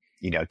to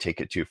take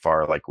it too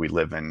far, we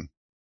live in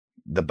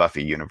the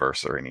Buffy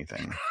universe or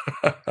anything.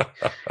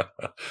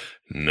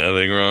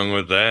 Nothing wrong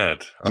with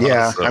that.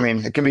 Yeah, awesome. I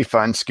mean, it can be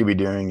fun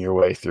Scooby-Dooing your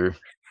way through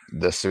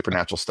the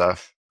supernatural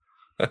stuff.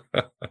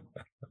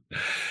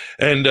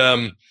 And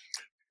I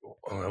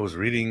was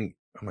reading,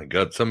 oh my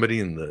God, somebody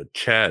in the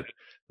chat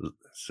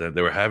said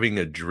they were having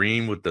a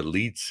dream with the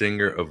lead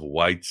singer of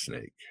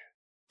Whitesnake,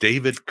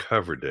 David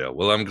Coverdale.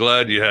 Well, I'm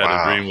glad you had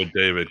a dream with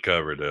David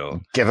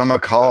Coverdale. Give him a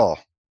call.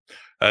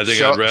 I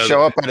think I'd rather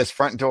show up at his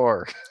front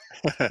door.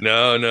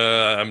 No,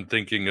 I'm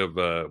thinking of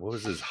what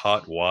was his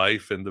hot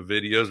wife in the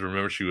videos?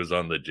 Remember, she was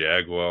on the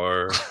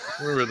Jaguar.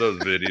 Remember those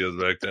videos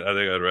back then? I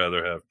think I'd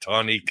rather have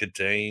Tawny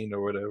Katane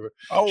or whatever.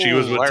 Oh, she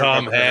was with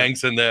Tom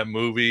Hanks in that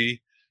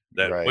movie.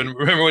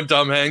 Remember when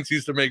Tom Hanks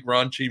used to make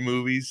raunchy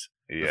movies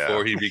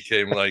before he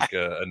became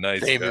a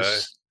nice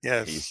famous guy?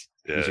 Yes,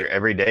 he's your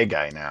everyday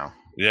guy now.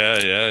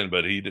 Yeah,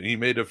 but he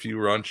made a few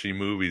raunchy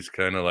movies,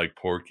 kind of like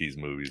Porky's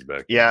movies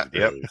back. Yeah,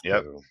 then.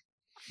 Yep.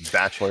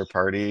 Bachelor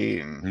Party.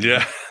 And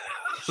yeah.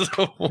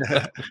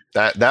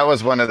 that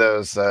was one of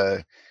those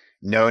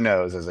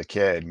no-nos as a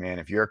kid, man.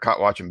 If you're caught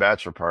watching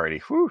Bachelor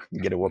Party, whew,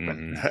 you get a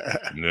whooping.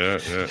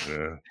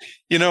 Yeah.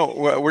 You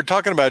know, we're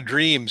talking about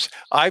dreams.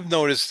 I've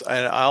noticed,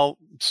 and I'll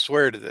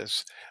swear to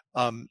this,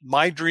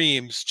 my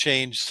dreams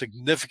change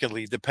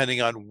significantly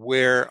depending on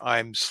where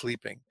I'm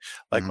sleeping.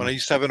 Like when I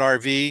used to have an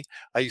RV,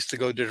 I used to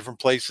go to different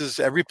places.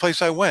 Every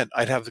place I went,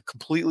 I'd have the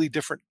completely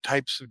different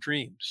types of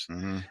dreams.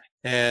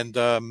 And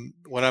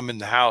when I'm in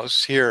the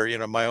house here, you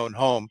know, my own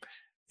home,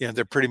 you know,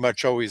 they're pretty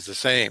much always the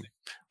same.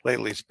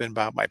 Lately, it's been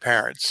about my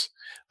parents.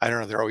 I don't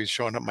know, they're always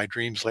showing up my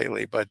dreams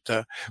lately. But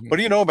what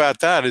do you know about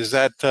that? Is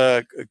that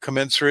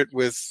commensurate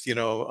with, you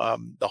know,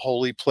 the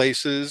holy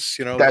places,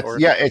 you know?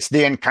 It's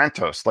the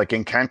Encantos. Like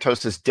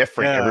Encantos is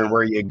different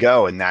everywhere you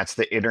go. And that's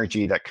the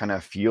energy that kind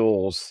of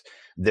fuels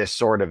this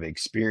sort of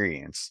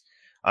experience.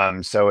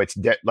 So it's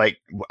like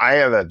I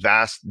have a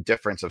vast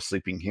difference of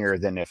sleeping here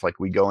than if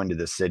like we go into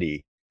the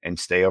city and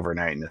stay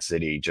overnight in the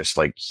city, just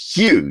like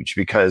huge,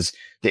 because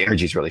the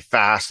energy is really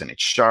fast and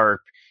it's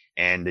sharp.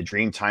 And the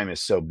dream time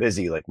is so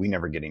busy, like we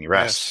never get any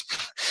rest.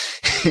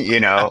 You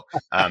know,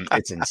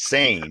 it's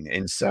insane.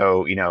 And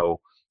so,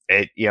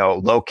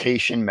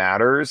 location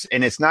matters.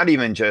 And it's not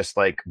even just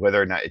like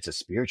whether or not it's a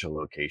spiritual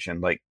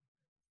location. Like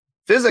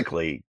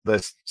physically,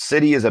 the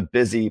city is a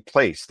busy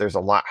place. There's a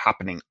lot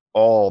happening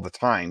all the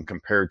time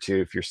compared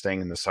to if you're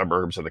staying in the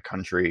suburbs or the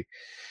country.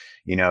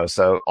 You know,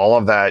 so all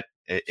of that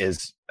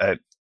is,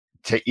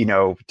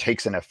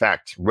 takes an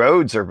effect.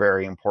 Roads are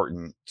very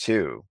important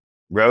too.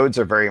 Roads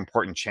are very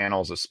important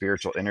channels of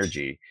spiritual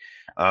energy.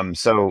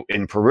 So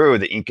in Peru,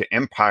 the Inca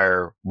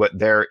Empire, what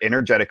their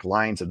energetic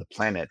lines of the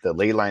planet, the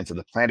ley lines of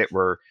the planet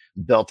were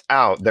built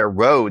out. Their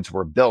roads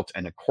were built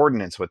in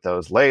accordance with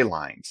those ley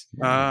lines,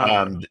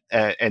 and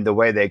the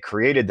way they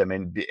created them.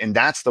 And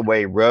that's the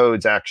way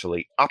roads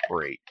actually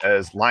operate,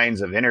 as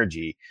lines of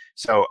energy.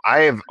 So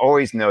I have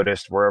always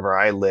noticed wherever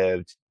I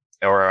lived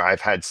or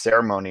I've had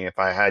ceremony, if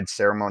I had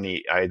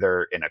ceremony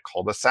either in a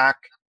cul-de-sac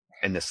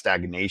in the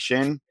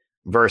stagnation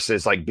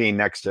versus like being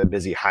next to a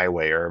busy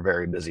highway or a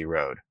very busy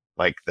road,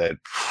 like that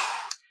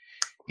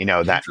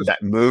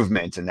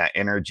movement and that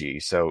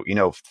energy. So,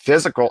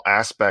 physical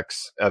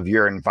aspects of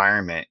your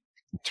environment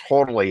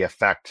totally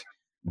affect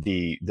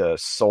the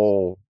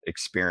soul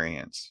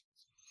experience.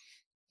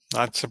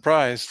 Not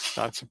surprised.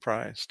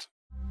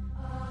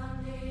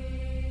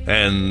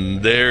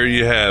 And there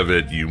you have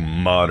it, you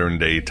modern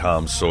day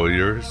Tom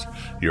Sawyers.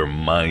 Your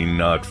mind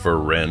not for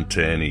rent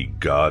to any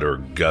god or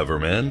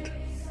government.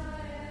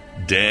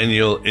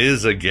 Daniel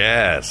is a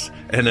gas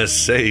and a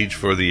sage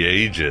for the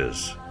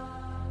ages.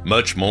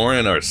 Much more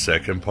in our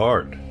second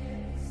part.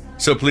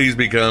 So please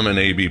become an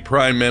AB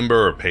Prime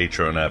member or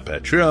patron at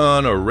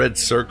Patreon or Red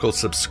Circle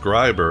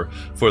subscriber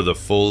for the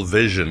full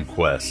vision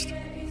quest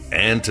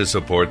and to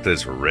support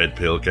this Red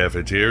Pill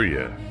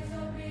cafeteria.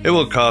 It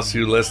will cost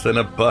you less than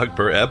 $1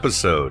 per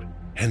episode,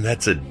 and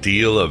that's a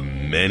deal of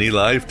many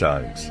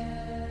lifetimes.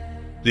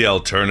 The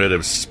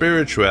alternative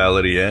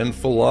spirituality and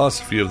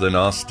philosophy of the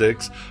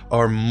Gnostics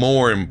are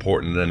more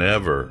important than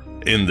ever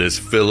in this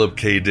Philip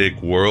K. Dick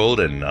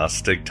world and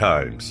Gnostic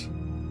times.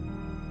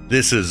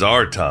 This is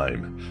our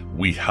time,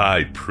 we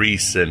high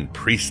priests and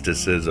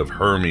priestesses of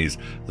Hermes,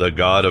 the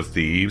god of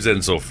thieves,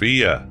 and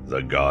Sophia,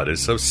 the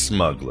goddess of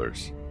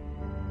smugglers.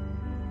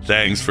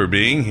 Thanks for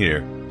being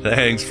here.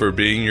 Thanks for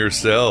being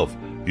yourself,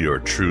 your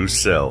true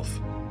self,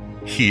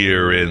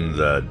 here in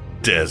the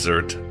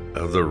desert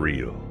of the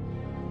real.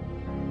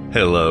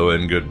 Hello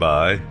and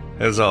goodbye,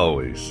 as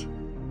always.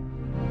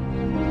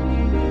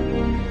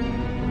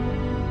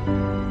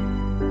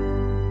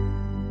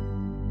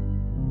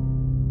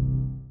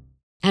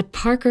 At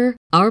Parker,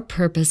 our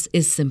purpose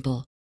is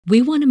simple.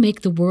 We want to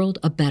make the world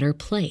a better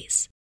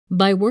place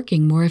by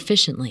working more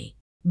efficiently,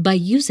 by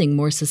using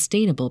more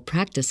sustainable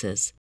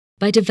practices,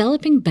 by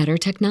developing better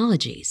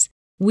technologies.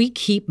 We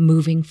keep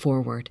moving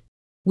forward.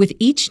 With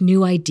each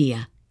new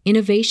idea,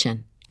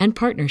 innovation, and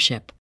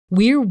partnership,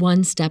 we're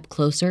one step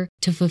closer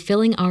to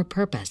fulfilling our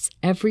purpose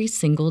every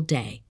single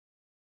day.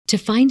 To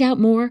find out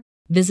more,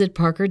 visit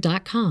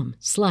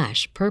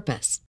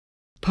parker.com/purpose.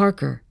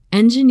 Parker,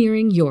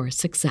 engineering your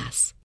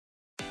success.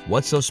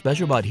 What's so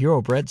special about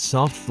Hero Bread's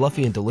soft,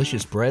 fluffy, and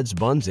delicious breads,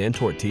 buns, and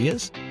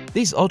tortillas?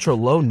 These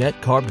ultra-low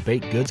net-carb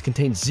baked goods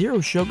contain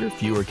 0 sugar,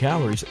 fewer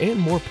calories, and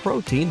more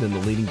protein than the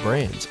leading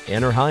brands,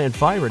 and are high in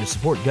fiber to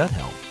support gut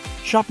health.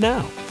 Shop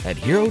now at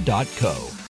Hero.co.